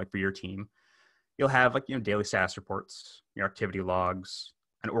work like for your team, you'll have like, daily status reports, your activity logs,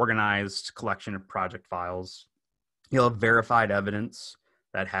 an organized collection of project files. You'll have verified evidence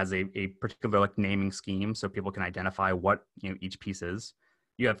that has a particular like naming scheme so people can identify what each piece is.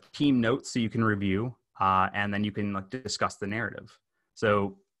 You have team notes so you can review, and then you can like discuss the narrative.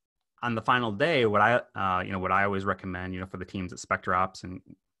 So on the final day, what I always recommend, for the teams at SpecterOps, and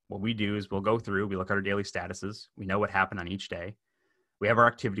what we do is we look at our daily statuses. We know what happened on each day. We have our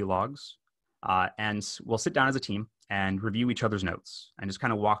activity logs, and we'll sit down as a team and review each other's notes and just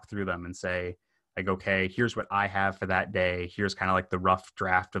kind of walk through them and say, like, okay, here's what I have for that day. Here's kind of like the rough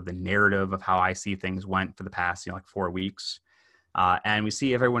draft of the narrative of how I see things went for the past, like 4 weeks. And we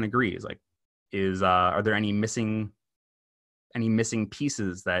see if everyone agrees, like, are there any missing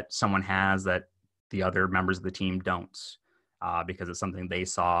pieces that someone has that the other members of the team don't, because it's something they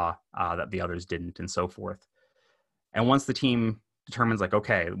saw that the others didn't, and so forth. And once the team determines like,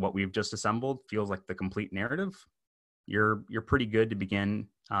 okay, what we've just assembled feels like the complete narrative, you're pretty good to begin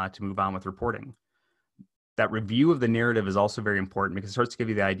to move on with reporting. That review of the narrative is also very important because it starts to give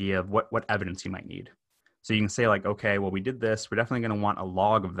you the idea of what evidence you might need. So you can say like, okay, well, we did this. We're definitely going to want a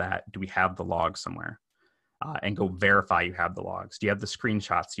log of that. Do we have the log somewhere? And go verify you have the logs. Do you have the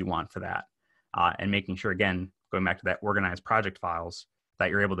screenshots you want for that? And making sure, again, going back to that organized project files, that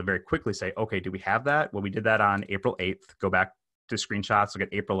you're able to very quickly say, okay, do we have that? Well, we did that on April 8th. Go back to screenshots, look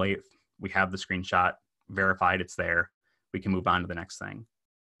at April 8th. We have the screenshot, verified it's there. We can move on to the next thing.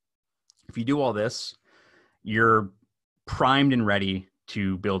 If you do all this, you're primed and ready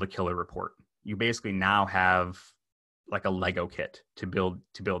to build a killer report. You basically now have like a Lego kit to build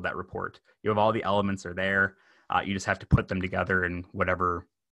that report. You have all the elements are there. You just have to put them together in whatever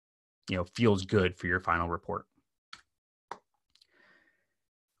feels good for your final report.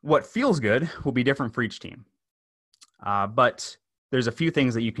 What feels good will be different for each team, but there's a few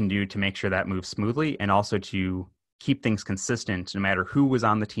things that you can do to make sure that moves smoothly, and also to keep things consistent, no matter who was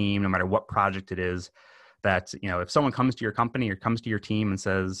on the team, no matter what project it is. That if someone comes to your company or comes to your team and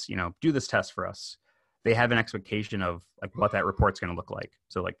says, do this test for us, they have an expectation of like what that report's going to look like.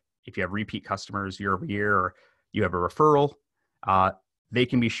 So like if you have repeat customers year over year, or you have a referral, they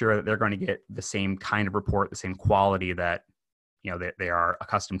can be sure that they're going to get the same kind of report, the same quality that they are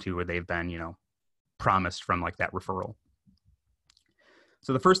accustomed to, or they've been promised from like that referral.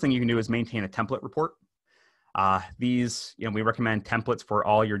 So the first thing you can do is maintain a template report. These, we recommend templates for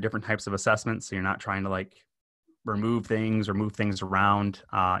all your different types of assessments. So you're not trying to like remove things or move things around,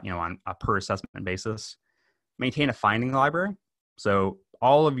 on a per assessment basis. Maintain a finding library. So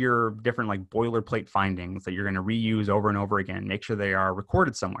all of your different like boilerplate findings that you're going to reuse over and over again, make sure they are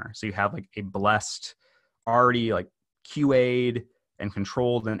recorded somewhere. So you have like a blessed, already like QA'd and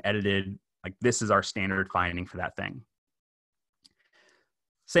controlled and edited, like this is our standard finding for that thing.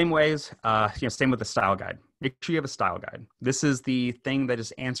 Same ways, same with the style guide. Make sure you have a style guide. This is the thing that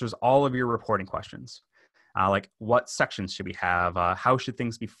just answers all of your reporting questions. Like what sections should we have? How should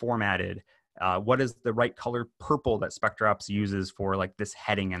things be formatted? What is the right color purple that SpecterOps uses for like this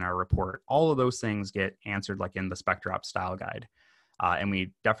heading in our report? All of those things get answered like in the SpecterOps style guide. And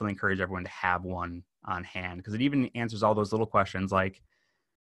we definitely encourage everyone to have one on hand, because it even answers all those little questions like,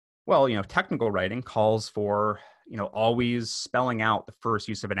 well, technical writing calls for, always spelling out the first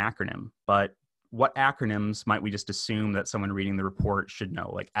use of an acronym, but what acronyms might we just assume that someone reading the report should know?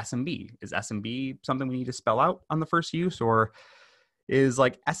 Like SMB, is SMB something we need to spell out on the first use, or is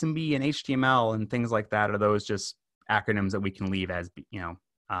like SMB and HTML and things like that, are those just acronyms that we can leave as,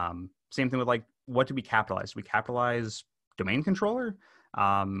 same thing with like, what do we capitalize? Do we capitalize domain controller?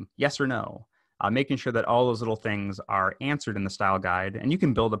 Yes or no? Making sure that all those little things are answered in the style guide, and you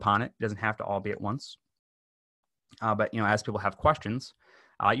can build upon it. It doesn't have to all be at once. But as people have questions,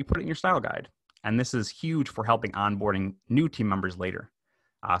 you put it in your style guide. And this is huge for helping onboarding new team members later.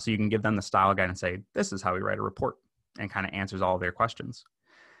 So you can give them the style guide and say, this is how we write a report, and kind of answers all of their questions.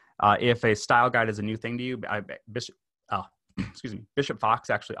 If a style guide is a new thing to you, Bishop Fox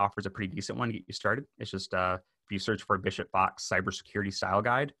actually offers a pretty decent one to get you started. It's just, if you search for Bishop Fox cybersecurity style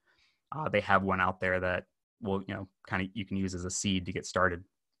guide, they have one out there that will, you can use as a seed to get started.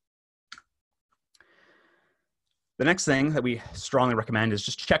 The next thing that we strongly recommend is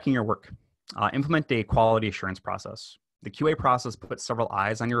just checking your work. Implement a quality assurance process. The QA process puts several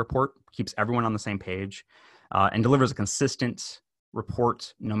eyes on your report, keeps everyone on the same page, and delivers a consistent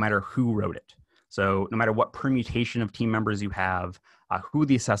report no matter who wrote it. So no matter what permutation of team members you have, who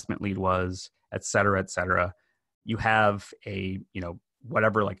the assessment lead was, et cetera, you have a,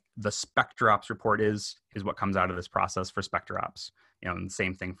 whatever like the SpecterOps report is what comes out of this process for SpecterOps, and the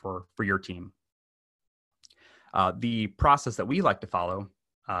same thing for your team. The process that we like to follow,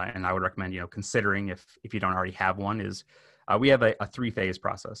 and I would recommend, considering if you don't already have one, is we have a 3-phase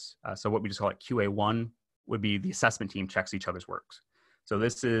process. So what we just call it QA1 would be the assessment team checks each other's works. So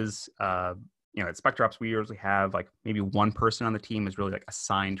this is, at SpecterOps, we usually have like maybe one person on the team is really like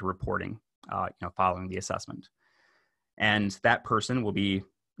assigned to reporting, following the assessment. And that person will be,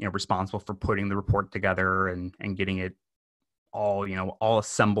 responsible for putting the report together and getting it all, all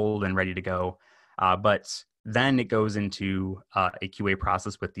assembled and ready to go. But then it goes into a QA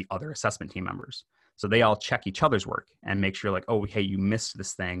process with the other assessment team members. So they all check each other's work and make sure like, oh, hey, you missed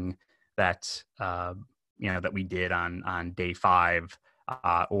this thing that, that we did on day 5.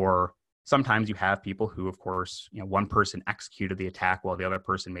 Or sometimes you have people who, of course, one person executed the attack while the other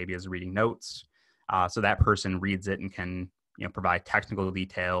person maybe is reading notes. So that person reads it and can, provide technical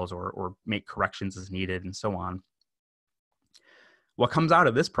details or make corrections as needed and so on. What comes out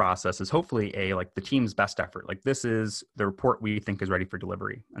of this process is hopefully the team's best effort. Like this is the report we think is ready for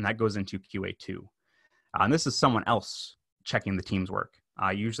delivery. And that goes into QA2. And this is someone else checking the team's work.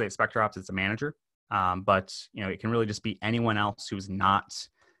 Usually at SpecterOps, it's a manager, but it can really just be anyone else who's not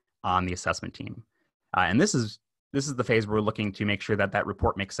on the assessment team. And this is the phase where we're looking to make sure that that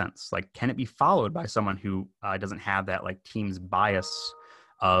report makes sense. Like, can it be followed by someone who doesn't have that like team's bias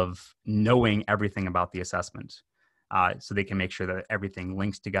of knowing everything about the assessment? So they can make sure that everything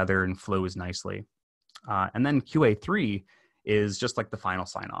links together and flows nicely. And then QA3 is just like the final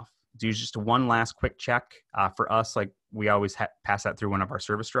sign-off. It's usually just one last quick check. For us, like we always pass that through one of our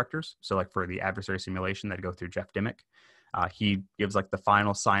service directors. So like for the adversary simulation, that'd go through Jeff Dimmick. He gives like the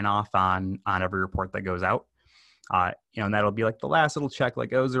final sign-off on every report that goes out. And that'll be like the last little check,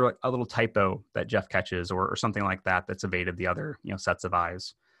 like, oh, is there like a little typo that Jeff catches or something like that that's evaded the other, sets of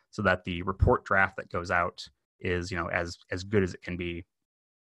eyes, so that the report draft that goes out is, as good as it can be.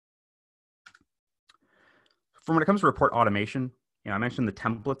 From when it comes to report automation, I mentioned the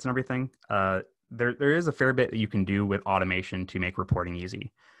templates and everything. There is a fair bit that you can do with automation to make reporting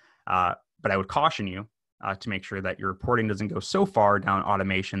easy. But I would caution you to make sure that your reporting doesn't go so far down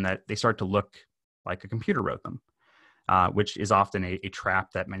automation that they start to look like a computer wrote them, which is often a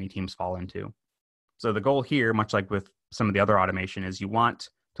trap that many teams fall into. So the goal here, much like with some of the other automation, is you want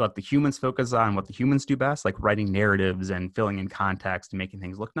to let the humans focus on what the humans do best, like writing narratives and filling in context and making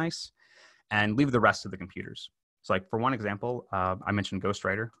things look nice, and leave the rest to the computers. So like for one example, I mentioned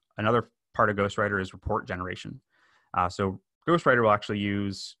Ghostwriter. Another part of Ghostwriter is report generation. So Ghostwriter will actually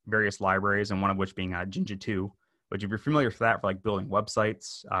use various libraries, and one of which being Jinja 2, which if you're familiar with that for like building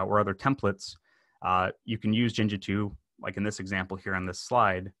websites or other templates, you can use Jinja 2, like in this example here on this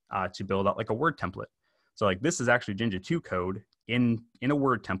slide, to build out like a Word template. So like this is actually Jinja 2 code in a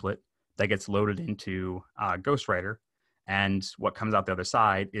Word template that gets loaded into Ghostwriter. And what comes out the other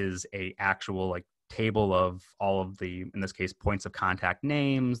side is a actual like table of all of the, in this case, points of contact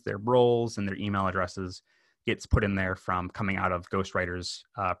names, their roles, and their email addresses gets put in there from coming out of Ghostwriter's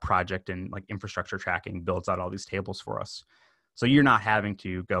project, and like infrastructure tracking builds out all these tables for us. So you're not having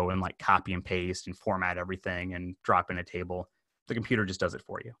to go and like copy and paste and format everything and drop in a table. The computer just does it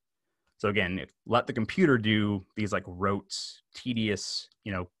for you. So again, let the computer do these like rote, tedious,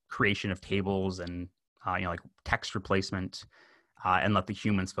 creation of tables and like text replacement, and let the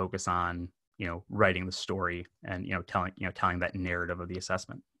humans focus on writing the story and telling that narrative of the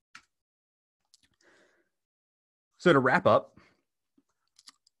assessment. So to wrap up,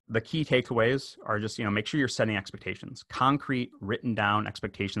 the key takeaways are just make sure you're setting expectations, concrete written down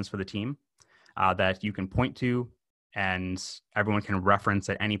expectations for the team that you can point to and everyone can reference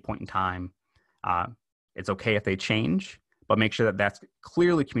at any point in time. It's okay if they change, but make sure that that's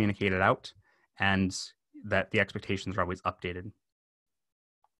clearly communicated out and that the expectations are always updated.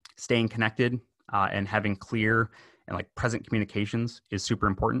 Staying connected and having clear and like present communications is super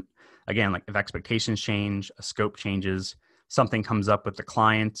important. Again, like if expectations change, a scope changes, something comes up with the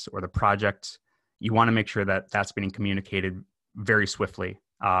client or the project, you want to make sure that that's being communicated very swiftly.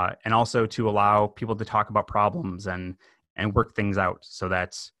 And also to allow people to talk about problems and work things out so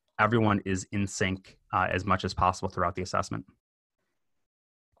that everyone is in sync as much as possible throughout the assessment.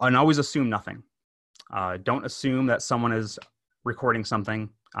 And always assume nothing. Don't assume that someone is recording something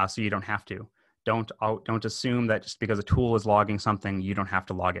so you don't have to. Don't assume that just because a tool is logging something, you don't have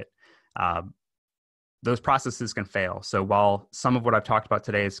to log it. Those processes can fail. So while some of what I've talked about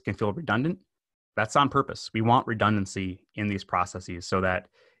today can feel redundant, that's on purpose. We want redundancy in these processes so that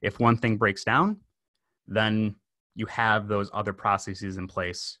if one thing breaks down, then you have those other processes in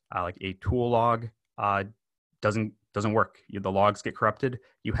place. Like a tool log doesn't work. The logs get corrupted.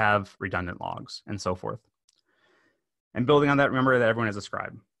 You have redundant logs and so forth. And building on that, remember that everyone has a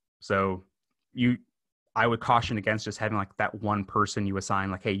scribe. So I would caution against just having like that one person you assign,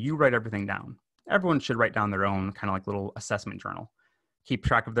 like, hey, you write everything down. Everyone should write down their own kind of like little assessment journal, keep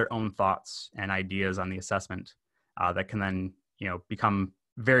track of their own thoughts and ideas on the assessment that can then, become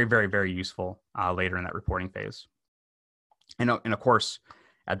very, very, very useful later in that reporting phase. And of course,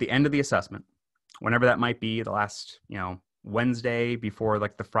 at the end of the assessment, whenever that might be, the last, Wednesday before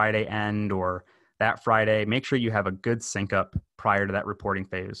like the Friday end or that Friday, make sure you have a good sync up prior to that reporting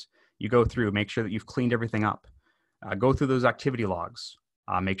phase. You go through, make sure that you've cleaned everything up. Go through those activity logs.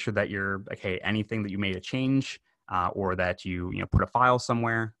 Make sure that you're like, hey, anything that you made a change or that you put a file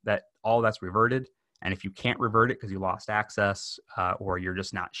somewhere, that all that's reverted. And if you can't revert it because you lost access or you're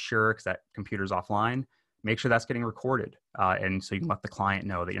just not sure because that computer's offline, make sure that's getting recorded. And so you can let the client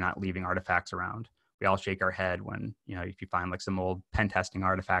know that you're not leaving artifacts around. We all shake our head when, if you find like some old pen testing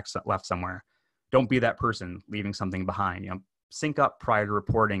artifacts left somewhere. Don't be that person leaving something behind. Sync up prior to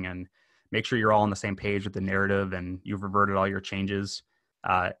reporting and make sure you're all on the same page with the narrative and you've reverted all your changes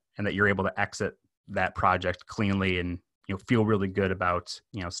and that you're able to exit that project cleanly and feel really good about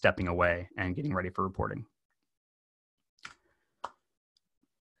stepping away and getting ready for reporting.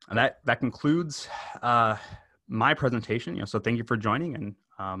 And that concludes my presentation. So thank you for joining,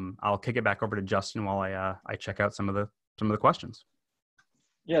 and I'll kick it back over to Justin while I check out some of the questions.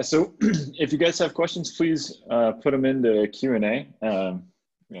 Yeah, so if you guys have questions, please put them into Q&A.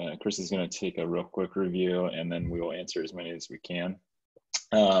 Chris is going to take a real quick review, and then we will answer as many as we can.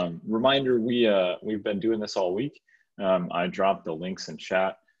 Reminder, we've been doing this all week. I dropped the links in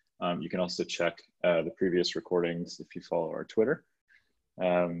chat. You can also check the previous recordings if you follow our Twitter.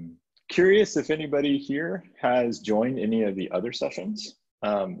 Curious if anybody here has joined any of the other sessions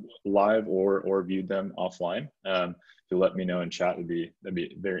live or viewed them offline. If you let me know in chat, that'd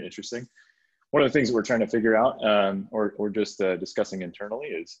be very interesting. One of the things that we're trying to figure out or just discussing internally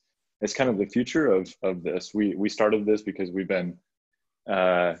is kind of the future of this. We started this because we've been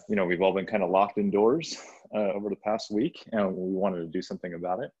we've all been kind of locked indoors over the past week, and we wanted to do something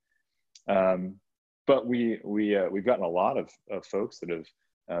about it. But we've gotten a lot of folks that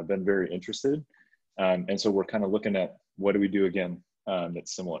have been very interested, and so we're kind of looking at what do we do again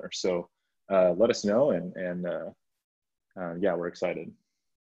that's similar. So let us know, and yeah, we're excited.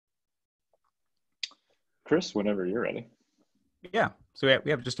 Chris, whenever you're ready. Yeah, so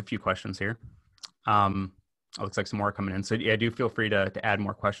we have just a few questions here. It looks like some more coming in. So yeah, do feel free to add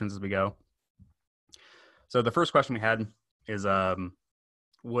more questions as we go. So the first question we had is,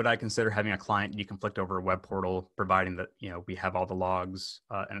 would I consider having a client deconflict over a web portal, providing that we have all the logs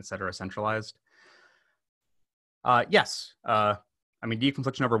and et cetera centralized? Yes. I mean,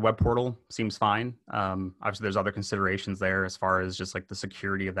 deconfliction over a web portal seems fine. Obviously, there's other considerations there as far as just like the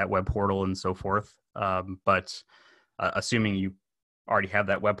security of that web portal and so forth. But assuming you already have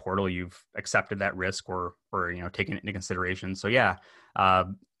that web portal, you've accepted that risk or taken it into consideration. So yeah,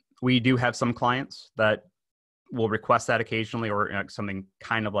 we do have some clients that will request that occasionally, or something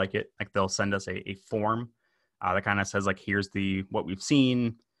kind of like it. Like they'll send us a form that kind of says like, here's what we've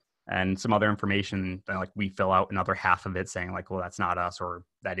seen and some other information that like we fill out another half of it saying like, well, that's not us, or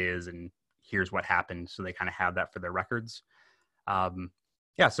that is, and here's what happened. So they kind of have that for their records.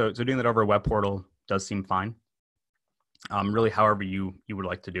 Yeah, so doing that over a web portal does seem fine. Really, however you would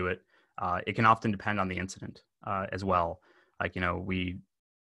like to do it. It can often depend on the incident as well. Like,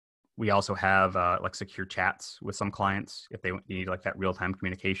 we also have like secure chats with some clients if they need like that real-time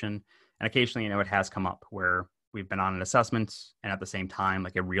communication. And occasionally, it has come up where we've been on an assessment and at the same time,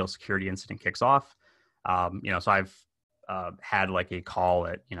 like a real security incident kicks off. So I've had like a call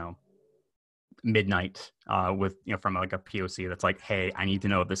at, midnight with, from like a POC that's like, hey, I need to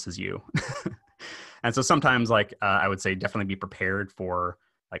know if this is you. And so sometimes like I would say definitely be prepared for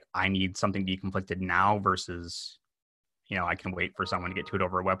like, I need something deconflicted now versus, I can wait for someone to get to it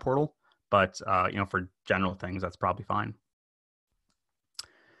over a web portal. But, for general things, that's probably fine.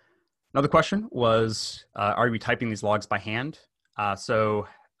 Another question was, are we typing these logs by hand? So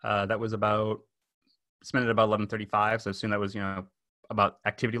that was submitted about 11:35. So I assume that was, about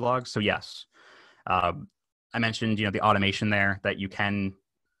activity logs. So yes, I mentioned, the automation there that you can,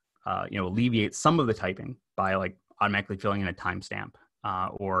 alleviate some of the typing by like automatically filling in a timestamp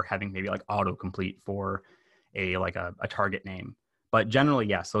or having maybe like autocomplete for a target name. But generally,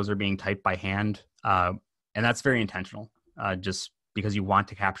 yes, those are being typed by hand. And that's very intentional, just because you want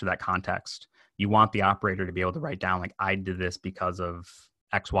to capture that context. you want the operator to be able to write down, like, I did this because of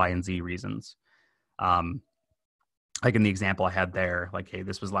X, Y, and Z reasons. Like in the example I had there, like, hey,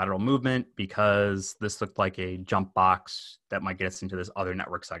 this was lateral movement because this looked like a jump box that might get us into this other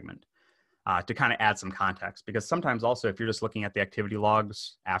network segment, to kind of add some context. Because sometimes also, if you're just looking at the activity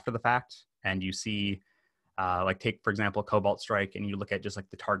logs after the fact and you see, like, take, for example, Cobalt Strike, and you look at just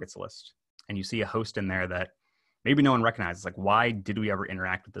like the targets list and you see a host in there that maybe no one recognizes, like, why did we ever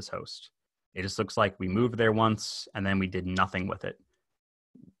interact with this host? It just looks like we moved there once and then we did nothing with it.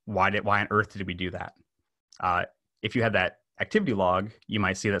 Why on earth did we do that? If you had that activity log, you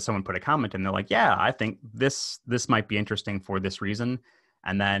might see that someone put a comment and they're like, yeah, I think this might be interesting for this reason.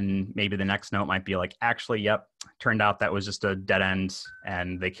 And then maybe the next note might be like, actually, yep, turned out that was just a dead end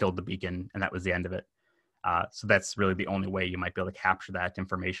and they killed the beacon and that was the end of it. So that's really the only way you might be able to capture that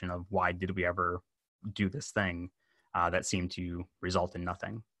information of why did we ever do this thing that seemed to result in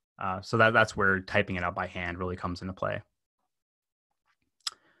nothing. So that's where typing it out by hand really comes into play.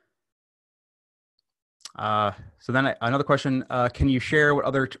 So then another question, can you share what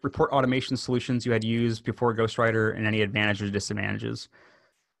other report automation solutions you had used before Ghostwriter and any advantages or disadvantages?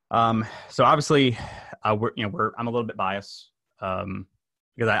 So obviously, I'm a little bit biased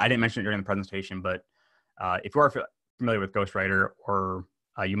because I didn't mention it during the presentation, but if you are familiar with Ghostwriter, or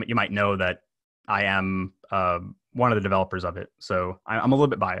you might know that I am one of the developers of it. So I'm a little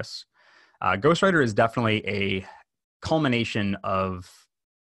bit biased. Ghostwriter is definitely a culmination of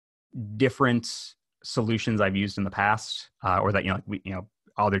different solutions I've used in the past, or that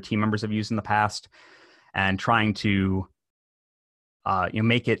other team members have used in the past, and trying to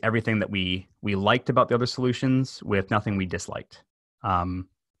make it everything that we liked about the other solutions with nothing we disliked.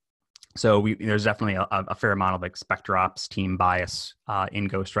 So there's definitely a fair amount of like SpecterOps team bias in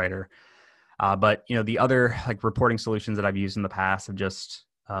Ghostwriter. But the other like reporting solutions that I've used in the past have just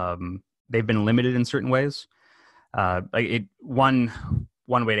they've been limited in certain ways.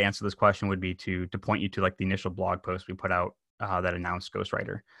 One way to answer this question would be to point you to like the initial blog post we put out that announced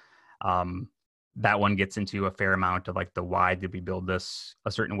Ghostwriter. That one gets into a fair amount of like the why did we build this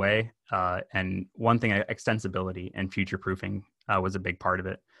a certain way. And one thing, extensibility and future proofing was a big part of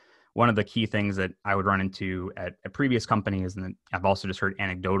it. One of the key things that I would run into at previous companies, and I've also just heard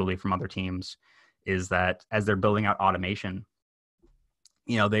anecdotally from other teams, is that as they're building out automation,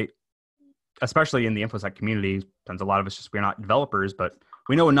 they, especially in the InfoSec community, since a lot of us we're not developers, but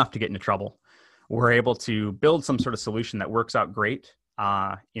we know enough to get into trouble. We're able to build some sort of solution that works out great,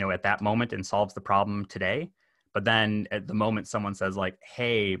 at that moment and solves the problem today. But then at the moment someone says like,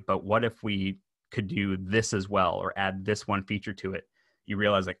 hey, but what if we could do this as well, or add this one feature to it? You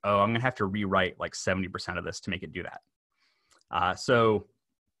realize like, oh, I'm going to have to rewrite like 70% of this to make it do that. So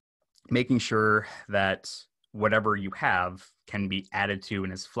making sure that whatever you have can be added to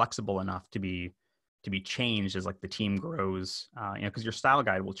and is flexible enough to be changed as like the team grows, because your style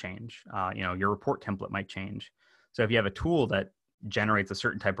guide will change, your report template might change. So if you have a tool that generates a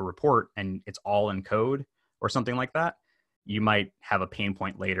certain type of report and it's all in code or something like that, you might have a pain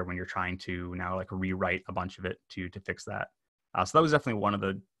point later when you're trying to now like rewrite a bunch of it to fix that. So that was definitely one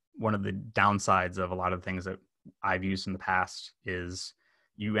of the downsides of a lot of the things that I've used in the past, is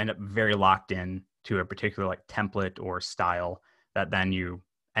you end up very locked in to a particular like template or style that then you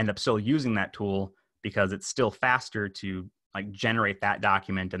end up still using that tool because it's still faster to like generate that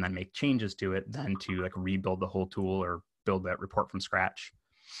document and then make changes to it than to like rebuild the whole tool or build that report from scratch.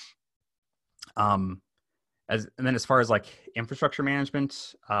 And then as far as like infrastructure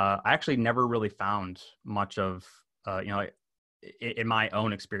management, I actually never really found much of, in my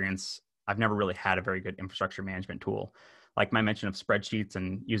own experience, I've never really had a very good infrastructure management tool. Like my mention of spreadsheets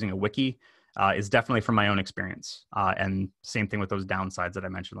and using a wiki is definitely from my own experience. And same thing with those downsides that I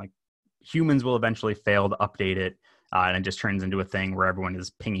mentioned, like humans will eventually fail to update it. And it just turns into a thing where everyone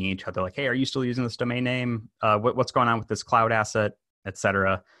is pinging each other like, hey, are you still using this domain name? What's going on with this cloud asset, et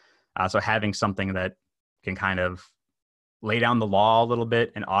cetera. So having something that can kind of lay down the law a little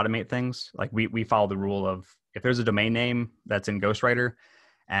bit and automate things. Like we follow the rule of, if there's a domain name that's in Ghostwriter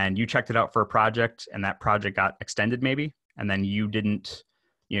and you checked it out for a project and that project got extended maybe, and then you didn't,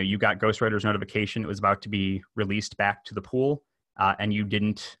 you got Ghostwriter's notification it was about to be released back to the pool, and you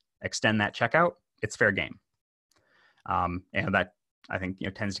didn't extend that checkout, it's fair game. And that, I think,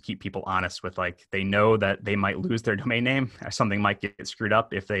 tends to keep people honest with, like, they know that they might lose their domain name or something might get screwed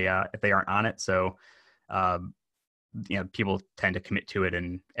up if they aren't on it. So, people tend to commit to it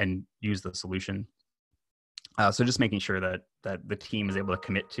and use the solution. So just making sure that the team is able to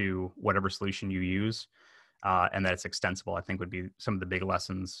commit to whatever solution you use, and that it's extensible, I think would be some of the big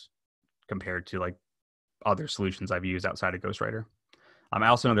lessons compared to like other solutions I've used outside of Ghostwriter. I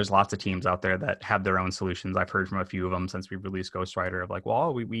also know there's lots of teams out there that have their own solutions. I've heard from a few of them since we've released Ghostwriter of like,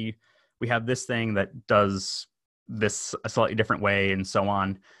 well, we have this thing that does this a slightly different way and so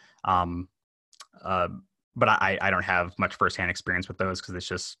on. Um, but I don't have much firsthand experience with those because it's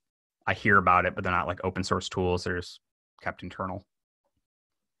just, I hear about it, but they're not like open source tools. They're just kept internal.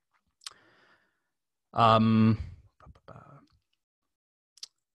 Looking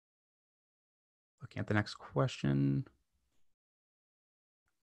at the next question.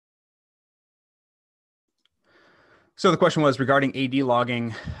 So the question was regarding AD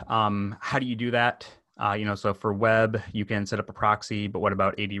logging. How do you do that? So for web, you can set up a proxy, but what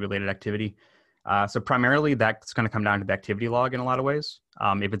about AD related activity? So primarily that's going to come down to the activity log in a lot of ways.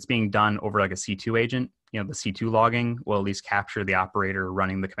 If it's being done over like a C2 agent, the C2 logging will at least capture the operator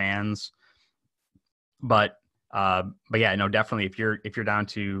running the commands. But yeah, no, definitely if you're down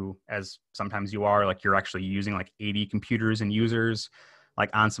to, as sometimes you are, like you're actually using like 80 computers and users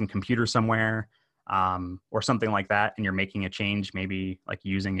like on some computer somewhere, or something like that, and you're making a change, maybe like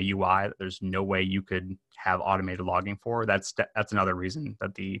using a UI that there's no way you could have automated logging for, that's another reason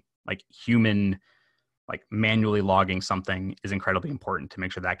that the like human like manually logging something is incredibly important to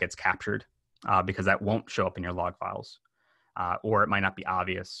make sure that gets captured, because that won't show up in your log files, or it might not be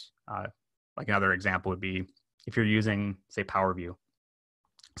obvious. Like another example would be if you're using, say, Power View,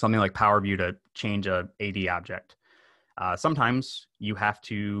 something like Power View to change a AD object. Sometimes you have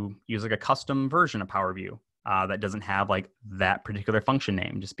to use like a custom version of Power View that doesn't have like that particular function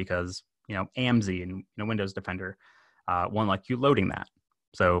name, just because AMZ and Windows Defender won't like you loading that.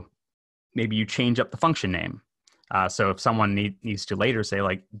 So maybe you change up the function name. So if someone needs to later say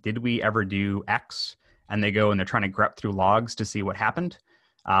like, did we ever do X? And they go and they're trying to grep through logs to see what happened.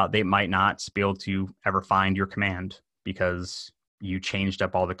 They might not be able to ever find your command because you changed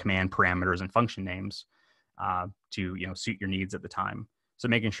up all the command parameters and function names to suit your needs at the time. So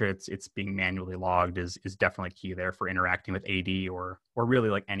making sure it's being manually logged is definitely key there for interacting with AD or really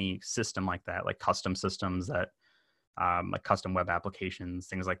like any system like that, like custom systems that like custom web applications,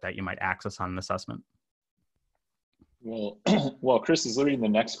 things like that you might access on an assessment. Well, while Chris is leading the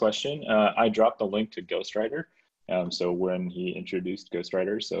next question, I dropped a link to Ghostwriter. So when he introduced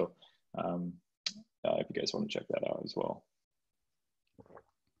Ghostwriter, so if you guys want to check that out as well.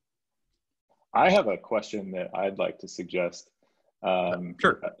 I have a question that I'd like to suggest.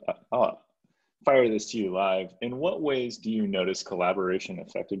 Sure. I'll fire this to you live. In what ways do you notice collaboration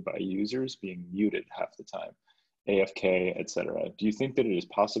affected by users being muted half the time, AFK, etc.? Do you think that it is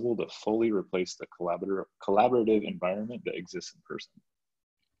possible to fully replace the collaborative environment that exists in person?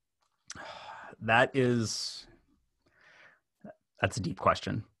 That's a deep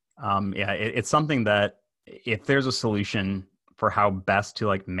question. It's something that if there's a solution for how best to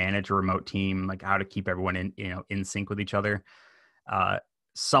like manage a remote team, like how to keep everyone in sync with each other,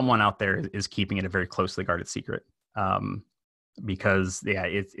 someone out there is keeping it a very closely guarded secret, because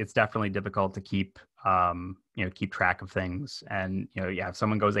it's definitely difficult to keep track of things. And if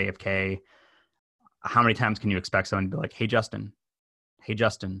someone goes AFK, how many times can you expect someone to be like, hey Justin,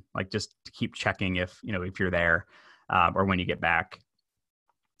 like just to keep checking if you're there, or when you get back.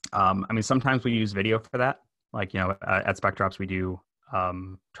 Sometimes we use video for that. Like, at SpecterOps, we do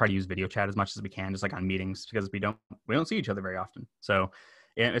try to use video chat as much as we can, just like on meetings, because we don't see each other very often. So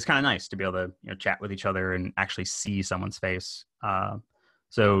it's kind of nice to be able to chat with each other and actually see someone's face.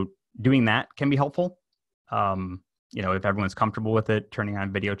 So doing that can be helpful. If everyone's comfortable with it, turning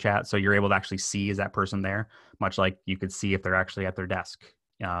on video chat, so you're able to actually see, is that person there, much like you could see if they're actually at their desk,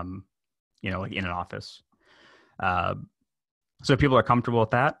 like in an office. So if people are comfortable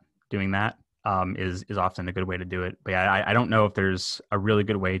with that, doing that is often a good way to do it. But yeah, I don't know if there's a really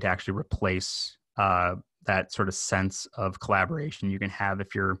good way to actually replace that sort of sense of collaboration you can have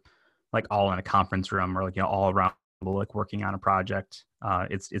if you're like all in a conference room or like all around like working on a project.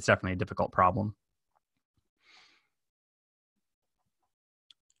 It's definitely a difficult problem.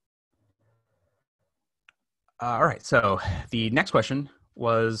 All right. So the next question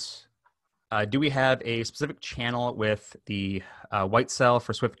was, do we have a specific channel with the white cell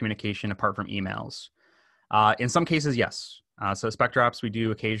for Swift communication apart from emails? In some cases, yes. So SpecterOps, we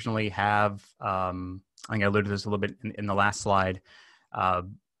do occasionally have, I think I alluded to this a little bit in the last slide.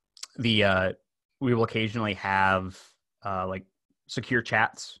 We will occasionally have like secure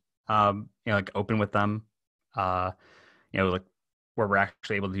chats, like open with them, like where we're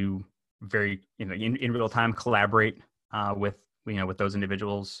actually able to very, in real time collaborate with those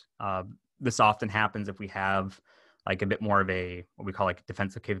individuals. This often happens if we have like a bit more of a, what we call like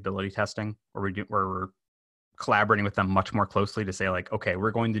defensive capability testing, where we're collaborating with them much more closely to say like, okay, we're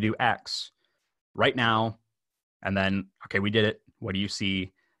going to do X right now. And then, okay, we did it. What do you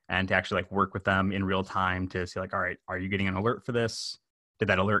see? And to actually like work with them in real time to see like, all right, are you getting an alert for this? Did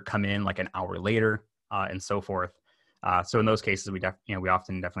that alert come in like an hour later, and so forth? So in those cases, we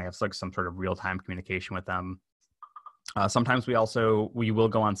often definitely have like some sort of real time communication with them. Sometimes we will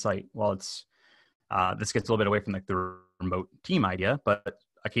go on site. Well, this gets a little bit away from like the remote team idea, but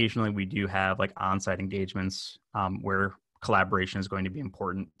occasionally we do have like on-site engagements where collaboration is going to be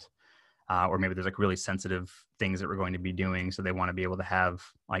important, or maybe there's like really sensitive things that we're going to be doing, so they want to be able to have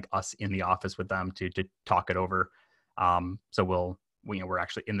like us in the office with them to talk it over. So we're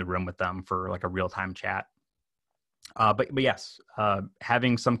actually in the room with them for like a real-time chat. But yes,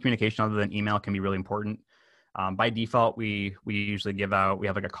 having some communication other than email can be really important. By default, we usually we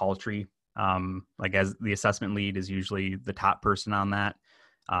have like a call tree. Like as the assessment lead is usually the top person on that.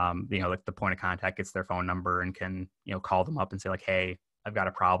 Like the point of contact gets their phone number and can, call them up and say like, hey, I've got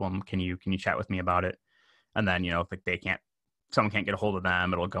a problem. Can you chat with me about it? And then, if like someone can't get a hold of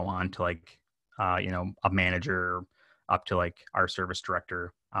them, it'll go on to like, a manager up to like our service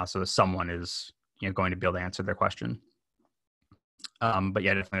director. So that someone is, going to be able to answer their question. But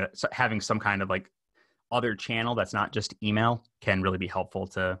yeah, definitely having some kind of like other channel that's not just email can really be helpful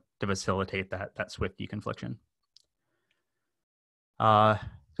to facilitate that swift deconfliction. The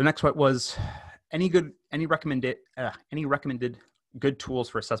next one was any recommended good tools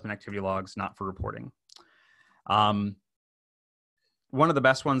for assessment activity logs, not for reporting. One of the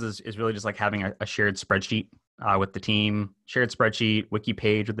best ones is really just like having a shared spreadsheet with the team, shared spreadsheet, wiki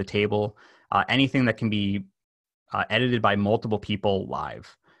page with the table, anything that can be edited by multiple people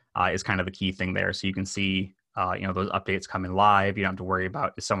live is kind of the key thing there. So you can see, those updates come in live. You don't have to worry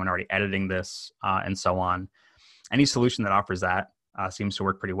about is someone already editing this and so on. Any solution that offers that seems to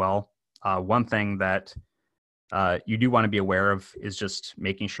work pretty well. One thing that you do want to be aware of is just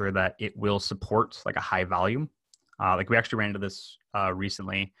making sure that it will support like a high volume. Like we actually ran into this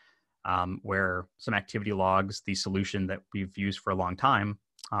recently where some activity logs, the solution that we've used for a long time,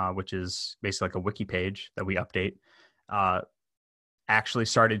 which is basically like a wiki page that we update, actually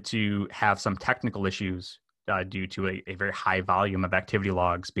started to have some technical issues due to a very high volume of activity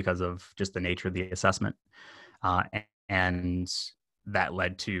logs because of just the nature of the assessment. And that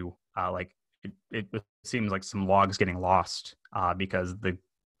led to it seems like some logs getting lost because the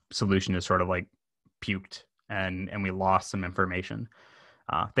solution is sort of like puked and we lost some information.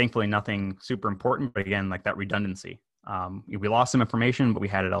 Thankfully, nothing super important, but again, like that redundancy. We lost some information, but we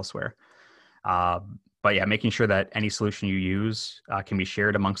had it elsewhere. But yeah, making sure that any solution you use can be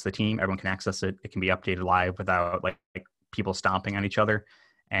shared amongst the team. Everyone can access it. It can be updated live without like people stomping on each other,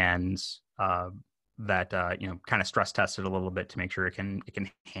 and that kind of stress test it a little bit to make sure it can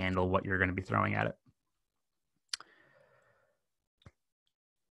handle what you're going to be throwing at it.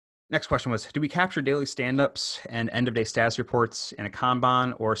 Next question was, do we capture daily stand-ups and end-of-day status reports in a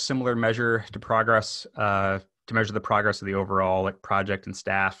Kanban or similar measure to progress to measure the progress of the overall like project and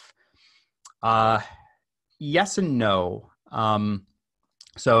staff? Yes and no.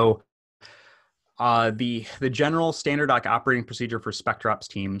 The general standard operating procedure for SpecterOps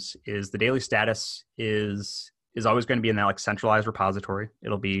teams is the daily status is always going to be in that like centralized repository.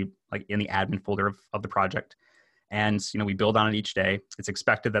 It'll be like in the admin folder of the project. And, we build on it each day. It's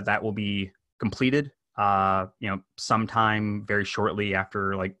expected that will be completed, sometime very shortly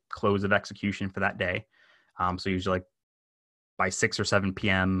after like close of execution for that day. So usually like by 6 or 7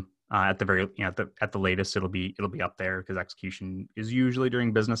 p.m. At the very, at the latest, it'll be up there because execution is usually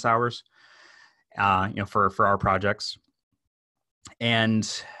during business hours, for our projects. And,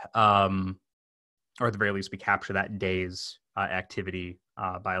 or at the very least, we capture that day's activity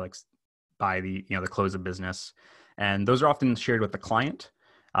by the close of business. And those are often shared with the client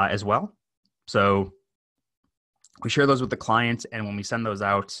as well. So we share those with the client, and when we send those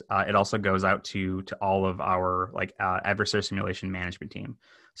out, it also goes out to all of our adversary simulation management team.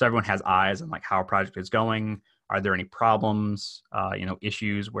 So everyone has eyes on like how a project is going. Are there any problems?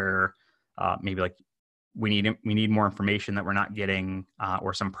 Issues where maybe like we need more information that we're not getting,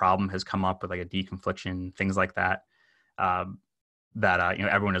 or some problem has come up with like a deconfliction, things like that.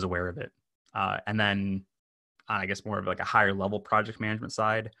 Everyone is aware of it. And then I guess more of like a higher level project management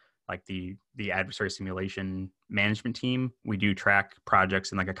side, like the adversary simulation management team, we do track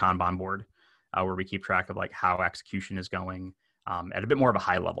projects in like a Kanban board where we keep track of like how execution is going at a bit more of a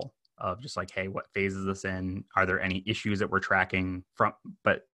high level of just like, hey, what phase is this in? Are there any issues that we're tracking from?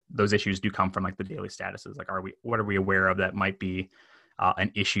 But those issues do come from like the daily statuses. Like, what are we aware of that might be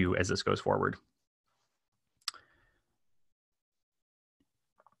an issue as this goes forward?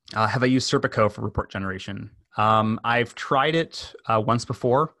 Have I used Serpico for report generation? I've tried it once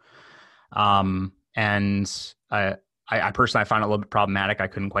before, and I I personally, I found it a little bit problematic. I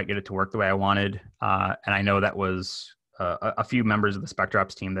couldn't quite get it to work the way I wanted. And I know that was a few members of the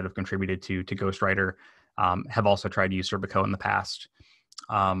SpecterOps team that have contributed to Ghostwriter have also tried to use Serpico in the past,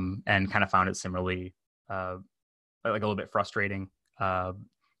 and kind of found it similarly like a little bit frustrating. I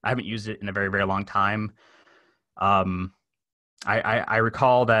haven't used it in a very, very long time. I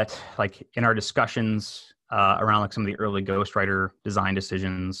recall that like in our discussions around like some of the early Ghostwriter design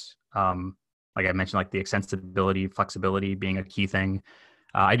decisions, like I mentioned, like the extensibility, flexibility being a key thing.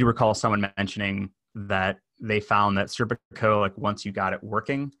 I do recall someone mentioning that they found that Serpico, like once you got it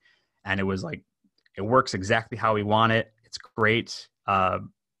working and it was like, it works exactly how we want it, it's great,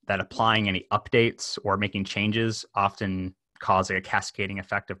 that applying any updates or making changes often cause like a cascading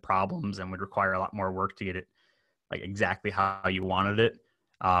effect of problems and would require a lot more work to get it like exactly how you wanted it.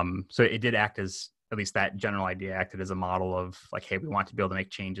 So it did act as, at least that general idea acted as a model of like, hey, we want to be able to make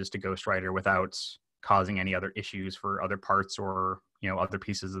changes to Ghostwriter without causing any other issues for other parts or, you know, other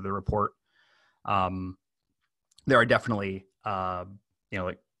pieces of the report. There are definitely, you know,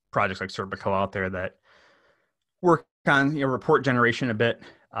 like projects like Serpico out there that work on, you know, report generation a bit.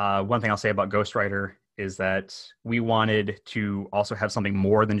 One thing I'll say about Ghostwriter is that we wanted to also have something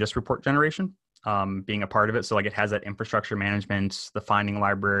more than just report generation being a part of it. So like it has that infrastructure management, the finding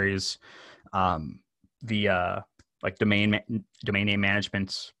libraries, the like domain name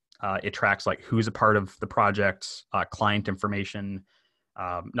management. It tracks like who's a part of the project, client information,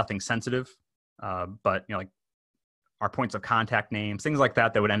 nothing sensitive, but you know, like our points of contact names, things like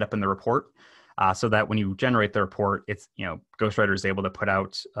that that would end up in the report. So that when you generate the report, it's, you know, Ghostwriter is able to put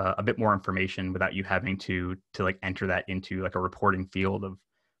out a bit more information without you having to like enter that into like a reporting field of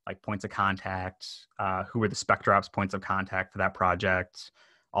like points of contact, who are the SpecterOps points of contact for that project,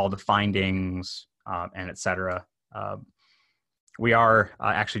 all the findings, and et cetera. We are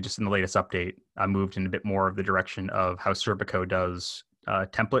actually just in the latest update moved in a bit more of the direction of how Serpico does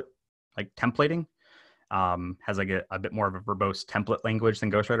templating. Has like a bit more of a verbose template language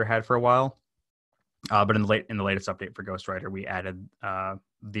than Ghostwriter had for a while. But in the latest update for Ghostwriter, we added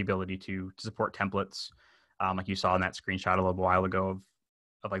the ability to support templates, like you saw in that screenshot a little while ago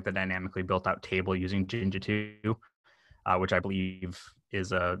of like the dynamically built out table using Jinja 2, which I believe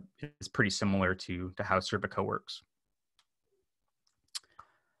is pretty similar to how Serpico works.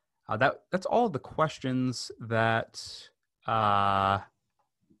 That's all the questions that I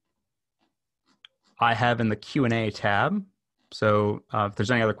have in the Q&A tab. So if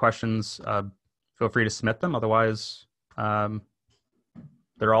there's any other questions, feel free to submit them. Otherwise,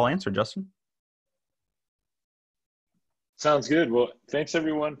 they're all answered, Justin. Sounds good. Well, thanks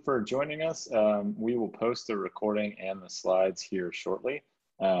everyone for joining us. We will post the recording and the slides here shortly.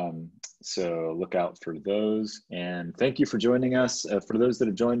 So look out for those. And thank you for joining us. For those that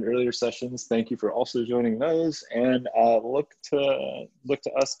have joined earlier sessions, thank you for also joining those. And look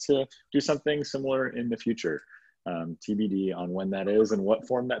to us to do something similar in the future. TBD on when that is and what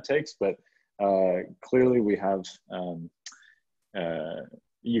form that takes. But clearly we have,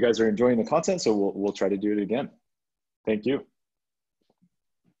 you guys are enjoying the content, so we'll try to do it again. Thank you.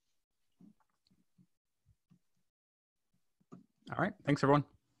 All right. Thanks, everyone.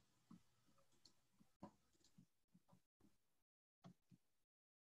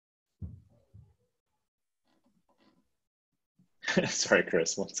 Sorry,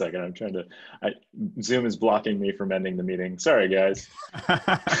 Chris, 1 second. Zoom is blocking me from ending the meeting. Sorry, guys.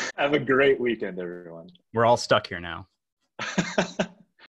 Have a great weekend, everyone. We're all stuck here now.